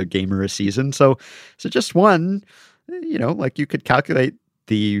course of a game or a season. So just one, like you could calculate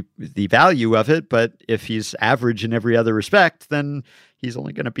the value of it, but if he's average in every other respect, then he's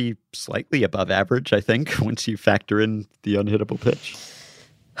only going to be slightly above average, I think, once you factor in the unhittable pitch.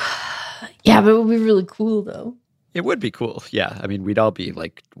 Yeah, but it would be really cool, though. It would be cool. Yeah. I mean, we'd all be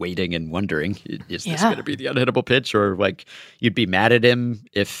like waiting and wondering, is this going to be the unhittable pitch? Or like you'd be mad at him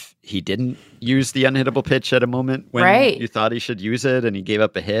if he didn't use the unhittable pitch at a moment when you thought he should use it and he gave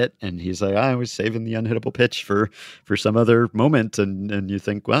up a hit. And he's like, I was saving the unhittable pitch for some other moment. And you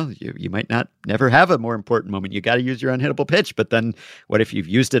think, well, you might never have a more important moment. You got to use your unhittable pitch. But then what if you've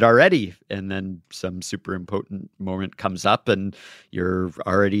used it already? And then some super important moment comes up and you're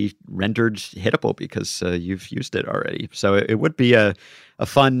already rendered hittable because you've used it already. So it would be a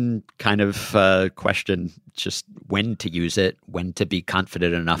fun kind of question, just when to use it, when to be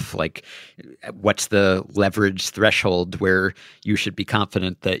confident enough, like what's the leverage threshold where you should be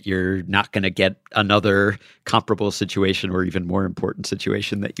confident that you're not going to get another comparable situation or even more important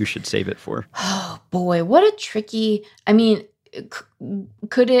situation that you should save it for. Oh boy, what a tricky, I mean,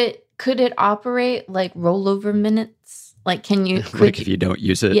 could it operate like rollover minutes? Like, can you like if you don't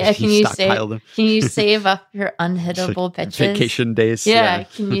use it? Yeah, can you save up your unhittable pitches? Vacation days. Yeah,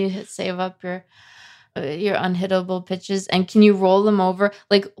 can you save up your unhittable pitches, and can you roll them over?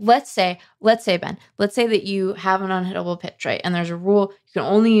 Like, let's say Ben, let's say that you have an unhittable pitch, right? And there's a rule you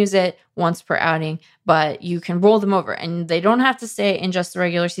can only use it once per outing, but you can roll them over, and they don't have to stay in just the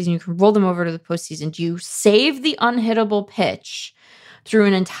regular season. You can roll them over to the postseason. Do you save the unhittable pitch through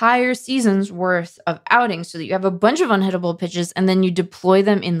an entire season's worth of outings so that you have a bunch of unhittable pitches and then you deploy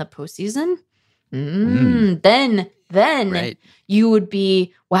them in the postseason? Then you would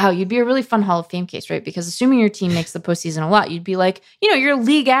be, you'd be a really fun Hall of Fame case, right? Because assuming your team makes the postseason a lot, you'd be like, you're a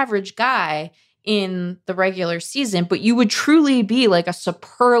league average guy in the regular season, but you would truly be like a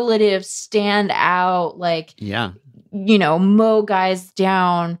superlative standout, like, mow guys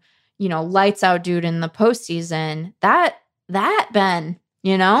down, lights out dude in the postseason. That Ben,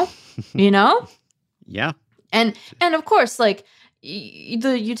 Yeah. And of course, like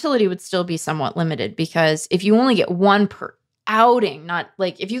the utility would still be somewhat limited because if you only get one per outing, not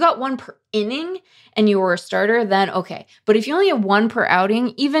like if you got one per inning and you were a starter, then okay. But if you only have one per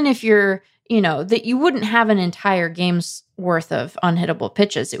outing, even if you're, that you wouldn't have an entire game's worth of unhittable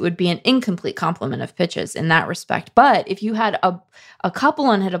pitches. It would be an incomplete complement of pitches in that respect. But if you had a couple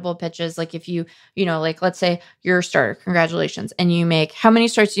unhittable pitches, like if you, like let's say you're a starter, congratulations, and you make, how many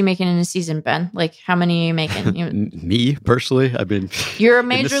starts are you making in a season, Ben? Like how many are you making? Me personally, I mean, you're a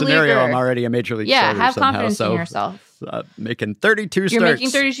major in this leaguer. Scenario, I'm already a major league starter have somehow, confidence in yourself. Making 32 starts. You're making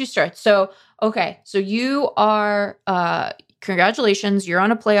 32 starts. So, okay. So you are, congratulations, you're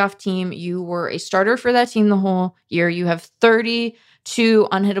on a playoff team. You were a starter for that team the whole year. You have 32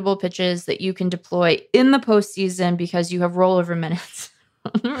 unhittable pitches that you can deploy in the postseason because you have rollover minutes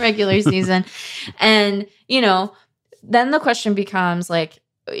on the regular season. And, then the question becomes like,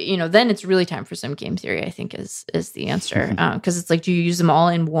 then it's really time for some game theory, I think is the answer. Because it's like, do you use them all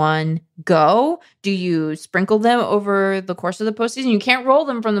in one go? Do you sprinkle them over the course of the postseason? You can't roll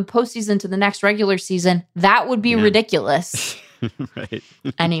them from the postseason to the next regular season. That would be ridiculous. Right.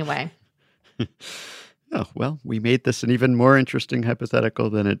 Anyway. Oh, well, we made this an even more interesting hypothetical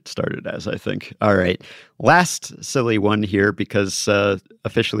than it started as, I think. All right. Last silly one here because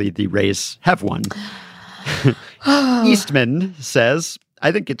officially the Rays have won. Eastman says,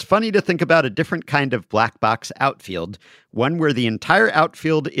 I think it's funny to think about a different kind of black box outfield, one where the entire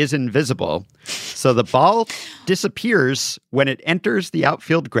outfield is invisible. So the ball disappears when it enters the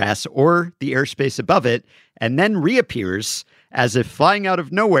outfield grass or the airspace above it, and then reappears as if flying out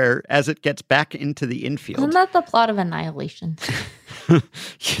of nowhere as it gets back into the infield. Isn't that the plot of Annihilation?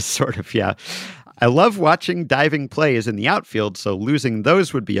 Sort of, yeah. I love watching diving plays in the outfield, so losing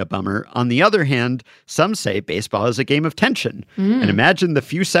those would be a bummer. On the other hand, some say baseball is a game of tension. And imagine the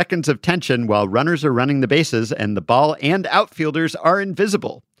few seconds of tension while runners are running the bases and the ball and outfielders are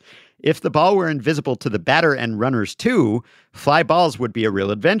invisible. If the ball were invisible to the batter and runners too, fly balls would be a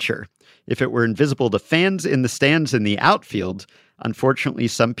real adventure. If it were invisible to fans in the stands in the outfield, unfortunately,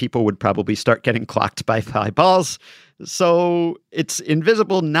 some people would probably start getting clocked by fly balls. So it's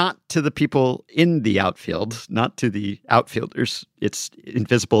invisible not to the people in the outfield, not to the outfielders. It's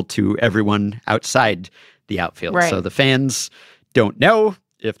invisible to everyone outside the outfield. Right. So the fans don't know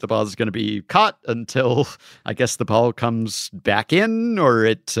if the ball is going to be caught until, I guess, the ball comes back in or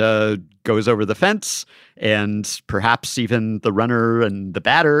it goes over the fence. And perhaps even the runner and the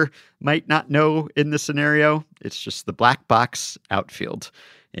batter might not know in this scenario. It's just the black box outfield.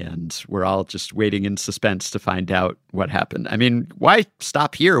 And we're all just waiting in suspense to find out what happened. I mean, why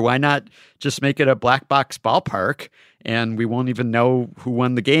stop here? Why not just make it a black box ballpark and we won't even know who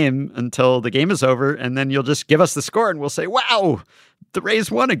won the game until the game is over? And then you'll just give us the score and we'll say, wow, the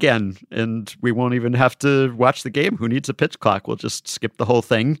Rays won again. And we won't even have to watch the game. Who needs a pitch clock? We'll just skip the whole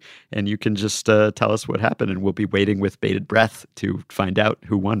thing and you can just tell us what happened. And we'll be waiting with bated breath to find out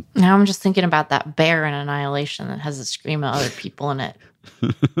who won. Now I'm just thinking about that bear in Annihilation that has a scream of other people in it.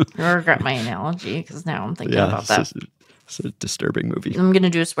 I regret my analogy because now I'm thinking about that. It's a disturbing movie. I'm going to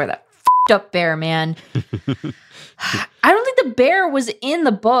do swear that f***ed up bear, man. I don't think the bear was in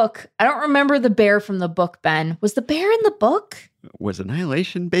the book. I don't remember the bear from the book, Ben. Was the bear in the book? Was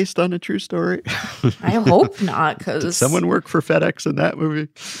Annihilation based on a true story? I hope not, because... Did someone work for FedEx in that movie?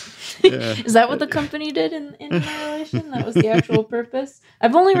 Yeah. Is that what the company did in Annihilation? That was the actual purpose?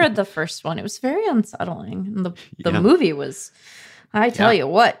 I've only read the first one. It was very unsettling. The movie was... I tell you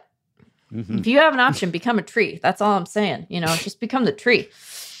what, if you have an option, become a tree. That's all I'm saying. Just become the tree.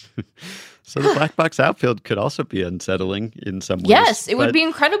 So the black box outfield could also be unsettling in some ways. Yes, it would be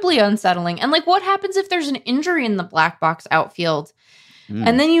incredibly unsettling. And what happens if there's an injury in the black box outfield?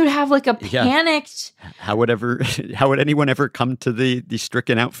 And then you'd have a panicked... How would anyone ever come to the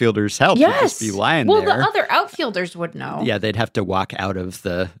stricken outfielder's help? Yes. They'd just be lying there. Well, the other outfilders would know. Yeah, they'd have to walk out of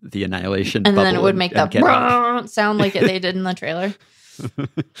the Annihilation and bubble. And then it would make that sound like they did in the trailer.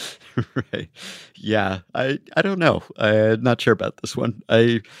 Right. Yeah. I don't know. I'm not sure about this one.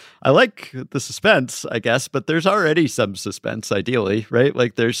 I like the suspense, I guess, but there's already some suspense, ideally, right?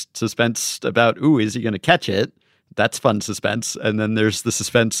 There's suspense about, is he going to catch it? That's fun suspense. And then there's the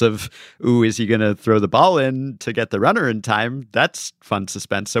suspense of, is he going to throw the ball in to get the runner in time? That's fun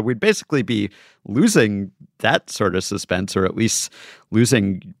suspense. So we'd basically be losing that sort of suspense, or at least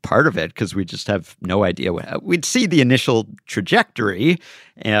losing part of it, because we just have no idea we'd see the initial trajectory.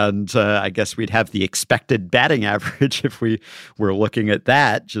 And I guess we'd have the expected batting average if we were looking at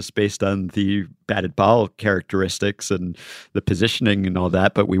that, just based on the batted ball characteristics and the positioning and all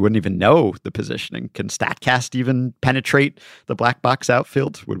that. But we wouldn't even know the positioning. Can StatCast even penetrate the black box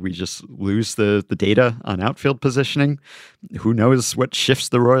outfield? Would we just lose the data on outfield positioning? Who knows what shifts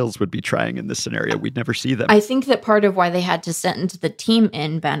the Royals would be trying in this scenario? We'd never see them. I think that part of why they had to send the team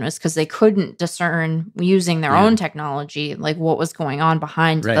in, Ben, was because they couldn't discern, using their own technology, what was going on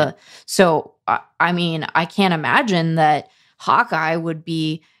behind the... So, I mean, I can't imagine that Hawkeye would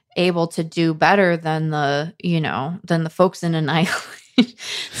be able to do better than the folks in Annihilation.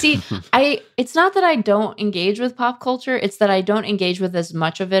 See, it's not that I don't engage with pop culture. It's that I don't engage with as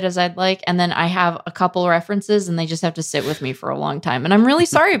much of it as I'd like. And then I have a couple references and they just have to sit with me for a long time. And I'm really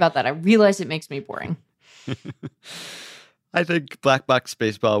sorry about that. I realize it makes me boring. I think black box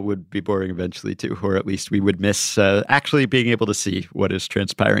baseball would be boring eventually too, or at least we would miss actually being able to see what is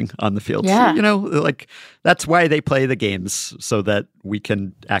transpiring on the field. Yeah. That's why they play the games, so that we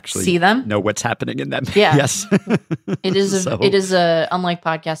can actually see them, know what's happening in them. Yeah. Yes. It is unlike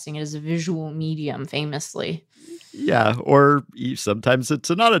podcasting, it is a visual medium, famously. Yeah, or sometimes it's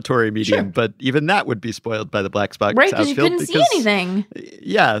an auditory medium, but even that would be spoiled by the black box right, because you couldn't see anything.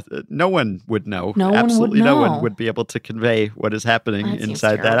 Yeah, no one would know. Absolutely no one would be able to convey what is happening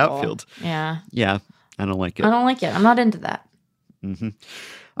inside that outfield. Yeah. Yeah, I don't like it. I'm not into that. Mm-hmm.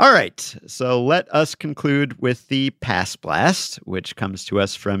 All right, so let us conclude with the Pass Blast, which comes to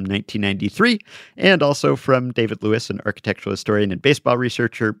us from 1993, and also from David Lewis, an architectural historian and baseball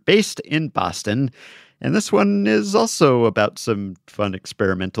researcher based in Boston. And this one is also about some fun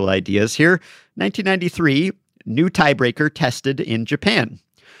experimental ideas here. 1993, new tiebreaker tested in Japan.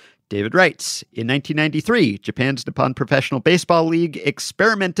 David writes, in 1993, Japan's Nippon Professional Baseball League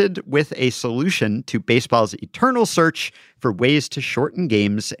experimented with a solution to baseball's eternal search for ways to shorten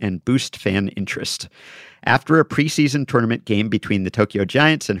games and boost fan interest. After a preseason tournament game between the Tokyo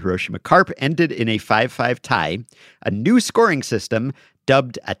Giants and Hiroshima Carp ended in a 5-5 tie, a new scoring system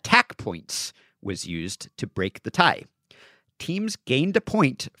dubbed Attack Points was used to break the tie. Teams gained a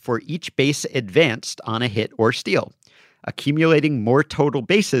point for each base advanced on a hit or steal. Accumulating more total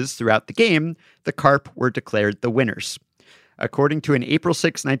bases throughout the game, the Carp were declared the winners. According to an April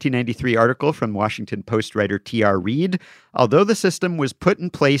 6, 1993 article from Washington Post writer T.R. Reed, although the system was put in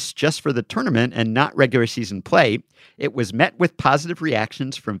place just for the tournament and not regular season play, it was met with positive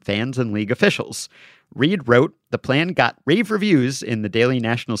reactions from fans and league officials. Reed wrote, the plan got rave reviews in the daily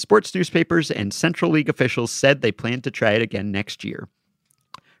national sports newspapers, and Central League officials said they planned to try it again next year.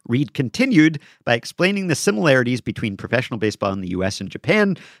 Reed continued by explaining the similarities between professional baseball in the US and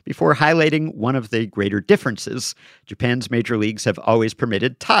Japan before highlighting one of the greater differences. Japan's major leagues have always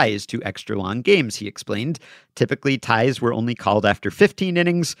permitted ties to extra long games, he explained. Typically, ties were only called after 15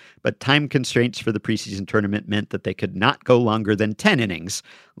 innings, but time constraints for the preseason tournament meant that they could not go longer than 10 innings.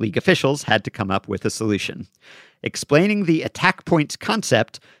 League officials had to come up with a solution. Explaining the attack points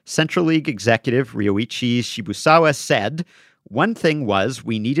concept, Central League executive Ryoichi Shibusawa said, "One thing was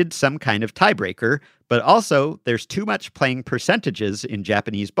we needed some kind of tiebreaker, but also there's too much playing percentages in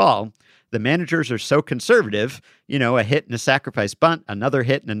Japanese ball. The managers are so conservative, a hit and a sacrifice bunt, another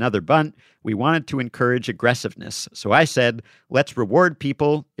hit and another bunt. We wanted to encourage aggressiveness. So I said, let's reward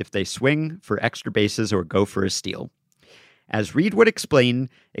people if they swing for extra bases or go for a steal." As Reed would explain,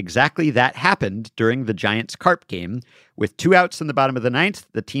 exactly that happened during the Giants-Carp game. With 2 outs in the bottom of the ninth,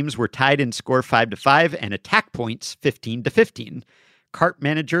 the teams were tied in score 5-5 and attack points 15-15. Carp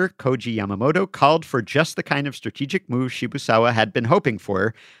manager Koji Yamamoto called for just the kind of strategic move Shibusawa had been hoping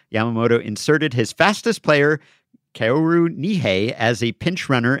for. Yamamoto inserted his fastest player, Kaoru Nihei, as a pinch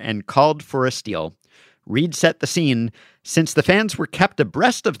runner and called for a steal. Reed set the scene. Since the fans were kept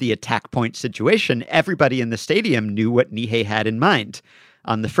abreast of the attack point situation, everybody in the stadium knew what Nihei had in mind.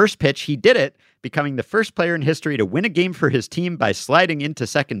 On the first pitch, he did it, becoming the first player in history to win a game for his team by sliding into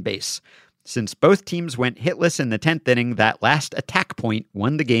second base. Since both teams went hitless in the 10th inning, that last attack point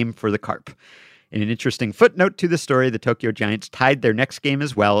won the game for the Carp. In an interesting footnote to the story, the Tokyo Giants tied their next game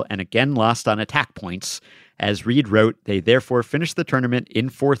as well and again lost on attack points. As Reed wrote, they therefore finished the tournament in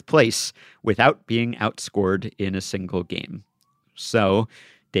 4th place without being outscored in a single game. So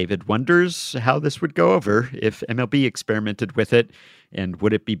David wonders how this would go over if MLB experimented with it, and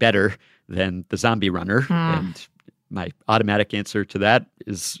would it be better than the zombie runner? And my automatic answer to that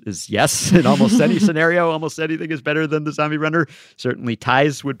is yes. In almost any scenario, almost anything is better than the zombie runner. Certainly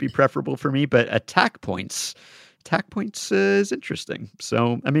ties would be preferable for me, but attack points is interesting.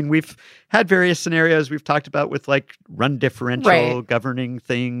 So, I mean, we've had various scenarios we've talked about with like run differential governing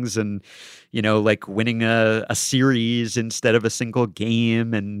things and, like winning a series instead of a single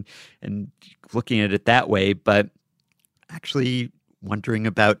game and looking at it that way. But actually wondering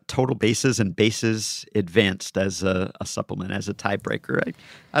about total bases and bases advanced as a supplement, as a tiebreaker.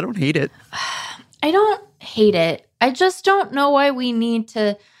 I don't hate it. I don't hate it. I just don't know why we need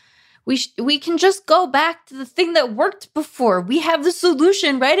to. We can just go back to the thing that worked before. We have the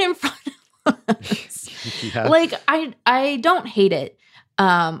solution right in front of us. Yeah. Like, I don't hate it.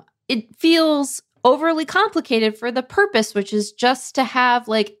 It feels overly complicated for the purpose, which is just to have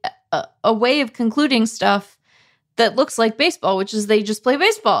like a way of concluding stuff that looks like baseball, which is they just play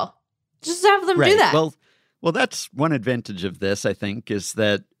baseball. Just have them do that. Well, that's one advantage of this, I think, is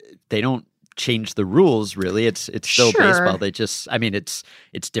that they don't change the rules, really. It's still baseball. They just,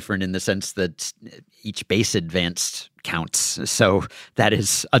 it's different in the sense that each base advanced counts. So that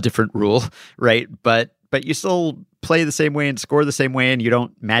is a different rule, right? But you still play the same way and score the same way, and you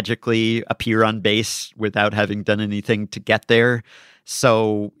don't magically appear on base without having done anything to get there.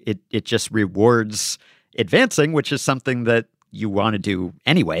 So it just rewards advancing, which is something that you want to do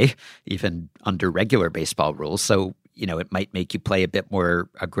anyway, even under regular baseball rules. So it might make you play a bit more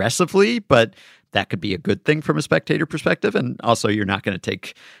aggressively, but that could be a good thing from a spectator perspective. And also, you're not going to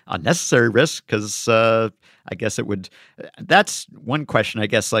take unnecessary risks because I guess it would. That's one question, I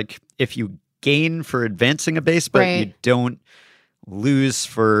guess, like if you gain for advancing a base, but you don't lose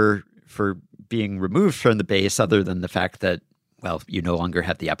for being removed from the base, other than the fact that, well, you no longer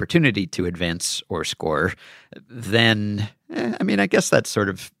have the opportunity to advance or score, then, I guess that's sort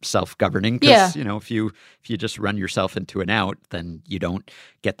of self-governing because, if you just run yourself into an out, then you don't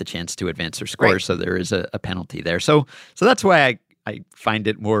get the chance to advance or score. Right. So there is a penalty there. So that's why I find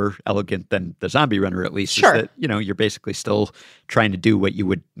it more elegant than the zombie runner, at least, is that, you're basically still trying to do what you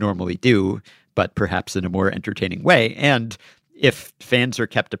would normally do, but perhaps in a more entertaining way. And if fans are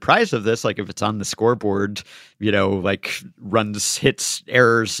kept apprised of this, like if it's on the scoreboard, like runs, hits,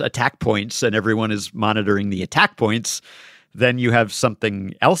 errors, attack points, and everyone is monitoring the attack points, then you have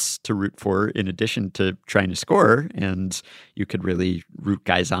something else to root for in addition to trying to score. And you could really root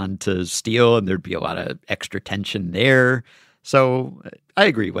guys on to steal, and there'd be a lot of extra tension there. So I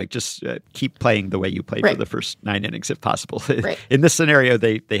agree. Like, just keep playing the way you played for the first 9 innings if possible. In this scenario,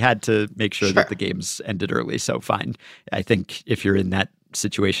 they had to make sure that the games ended early. So fine. I think if you're in that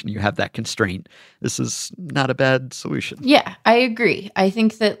situation, you have that constraint, this is not a bad solution. Yeah, I agree. I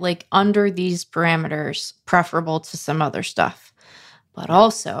think that like under these parameters, preferable to some other stuff. But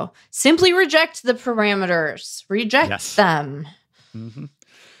also, simply reject the parameters. Reject them. Mm-hmm.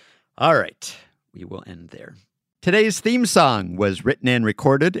 All right. We will end there. Today's theme song was written and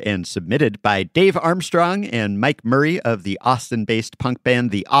recorded and submitted by Dave Armstrong and Mike Murray of the Austin-based punk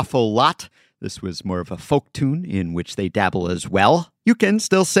band The Awful Lot. This was more of a folk tune in which they dabble as well. You can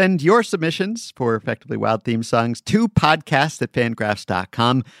still send your submissions for Effectively Wild theme songs to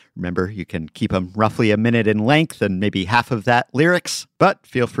podcast@fangraphs.com. Remember, you can keep them roughly a minute in length and maybe half of that lyrics, but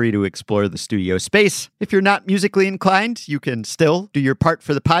feel free to explore the studio space. If you're not musically inclined, you can still do your part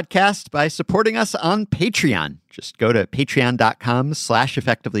for the podcast by supporting us on Patreon. Just go to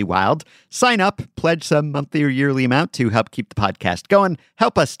patreon.com/effectivelywild, sign up, pledge some monthly or yearly amount to help keep the podcast going,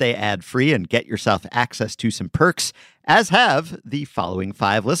 help us stay ad-free, and get yourself access to some perks, as have the following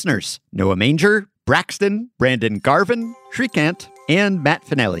 5 listeners: Noah Manger, Braxton, Brandon Garvin, Shrikant, and Matt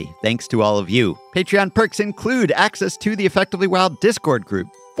Finelli. Thanks to all of you. Patreon perks include access to the Effectively Wild Discord group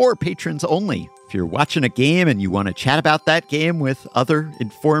for patrons only. If you're watching a game and you want to chat about that game with other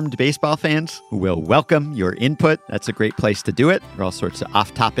informed baseball fans who will welcome your input, that's a great place to do it. There are all sorts of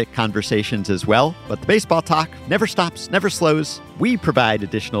off-topic conversations as well. But the baseball talk never stops, never slows. We provide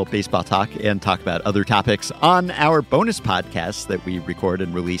additional baseball talk and talk about other topics on our bonus podcasts that we record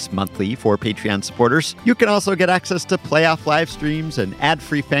and release monthly for Patreon supporters. You can also get access to playoff live streams and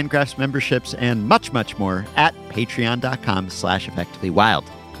ad-free Fangraphs memberships and much, much more at patreon.com/effectivelywild.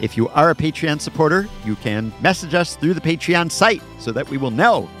 If you are a Patreon supporter, you can message us through the Patreon site so that we will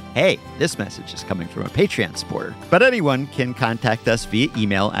know, hey, this message is coming from a Patreon supporter. But anyone can contact us via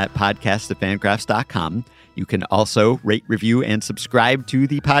email at podcast@fangraphs.com. You can also rate, review, and subscribe to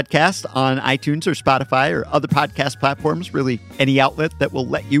the podcast on iTunes or Spotify or other podcast platforms. Really, any outlet that will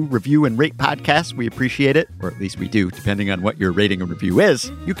let you review and rate podcasts, we appreciate it. Or at least we do, depending on what your rating and review is.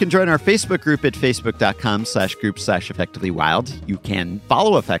 You can join our Facebook group at facebook.com/group/effectivelywild. You can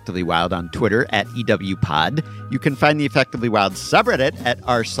follow Effectively Wild on Twitter at EWPod. You can find the Effectively Wild subreddit at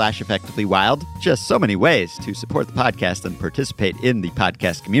r/effectivelywild. Just so many ways to support the podcast and participate in the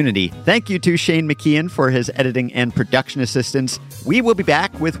podcast community. Thank you to Shane McKeon for his editing and production assistance. We will be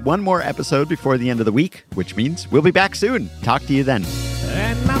back with one more episode before the end of the week, which means we'll be back soon. Talk to you then.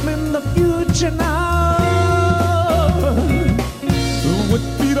 And I'm in the future now, with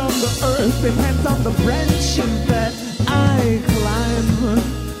feet on the earth and hands on the branches that I climb,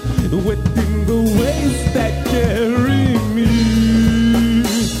 within the ways that carry me.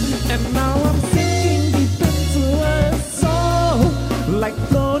 And now I'm sinking deep into a soul, like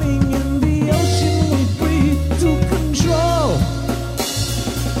floating in the ocean with free to control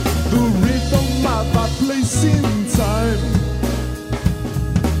the rhythm of our place in time,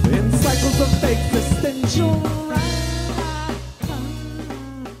 in cycles of existential rise.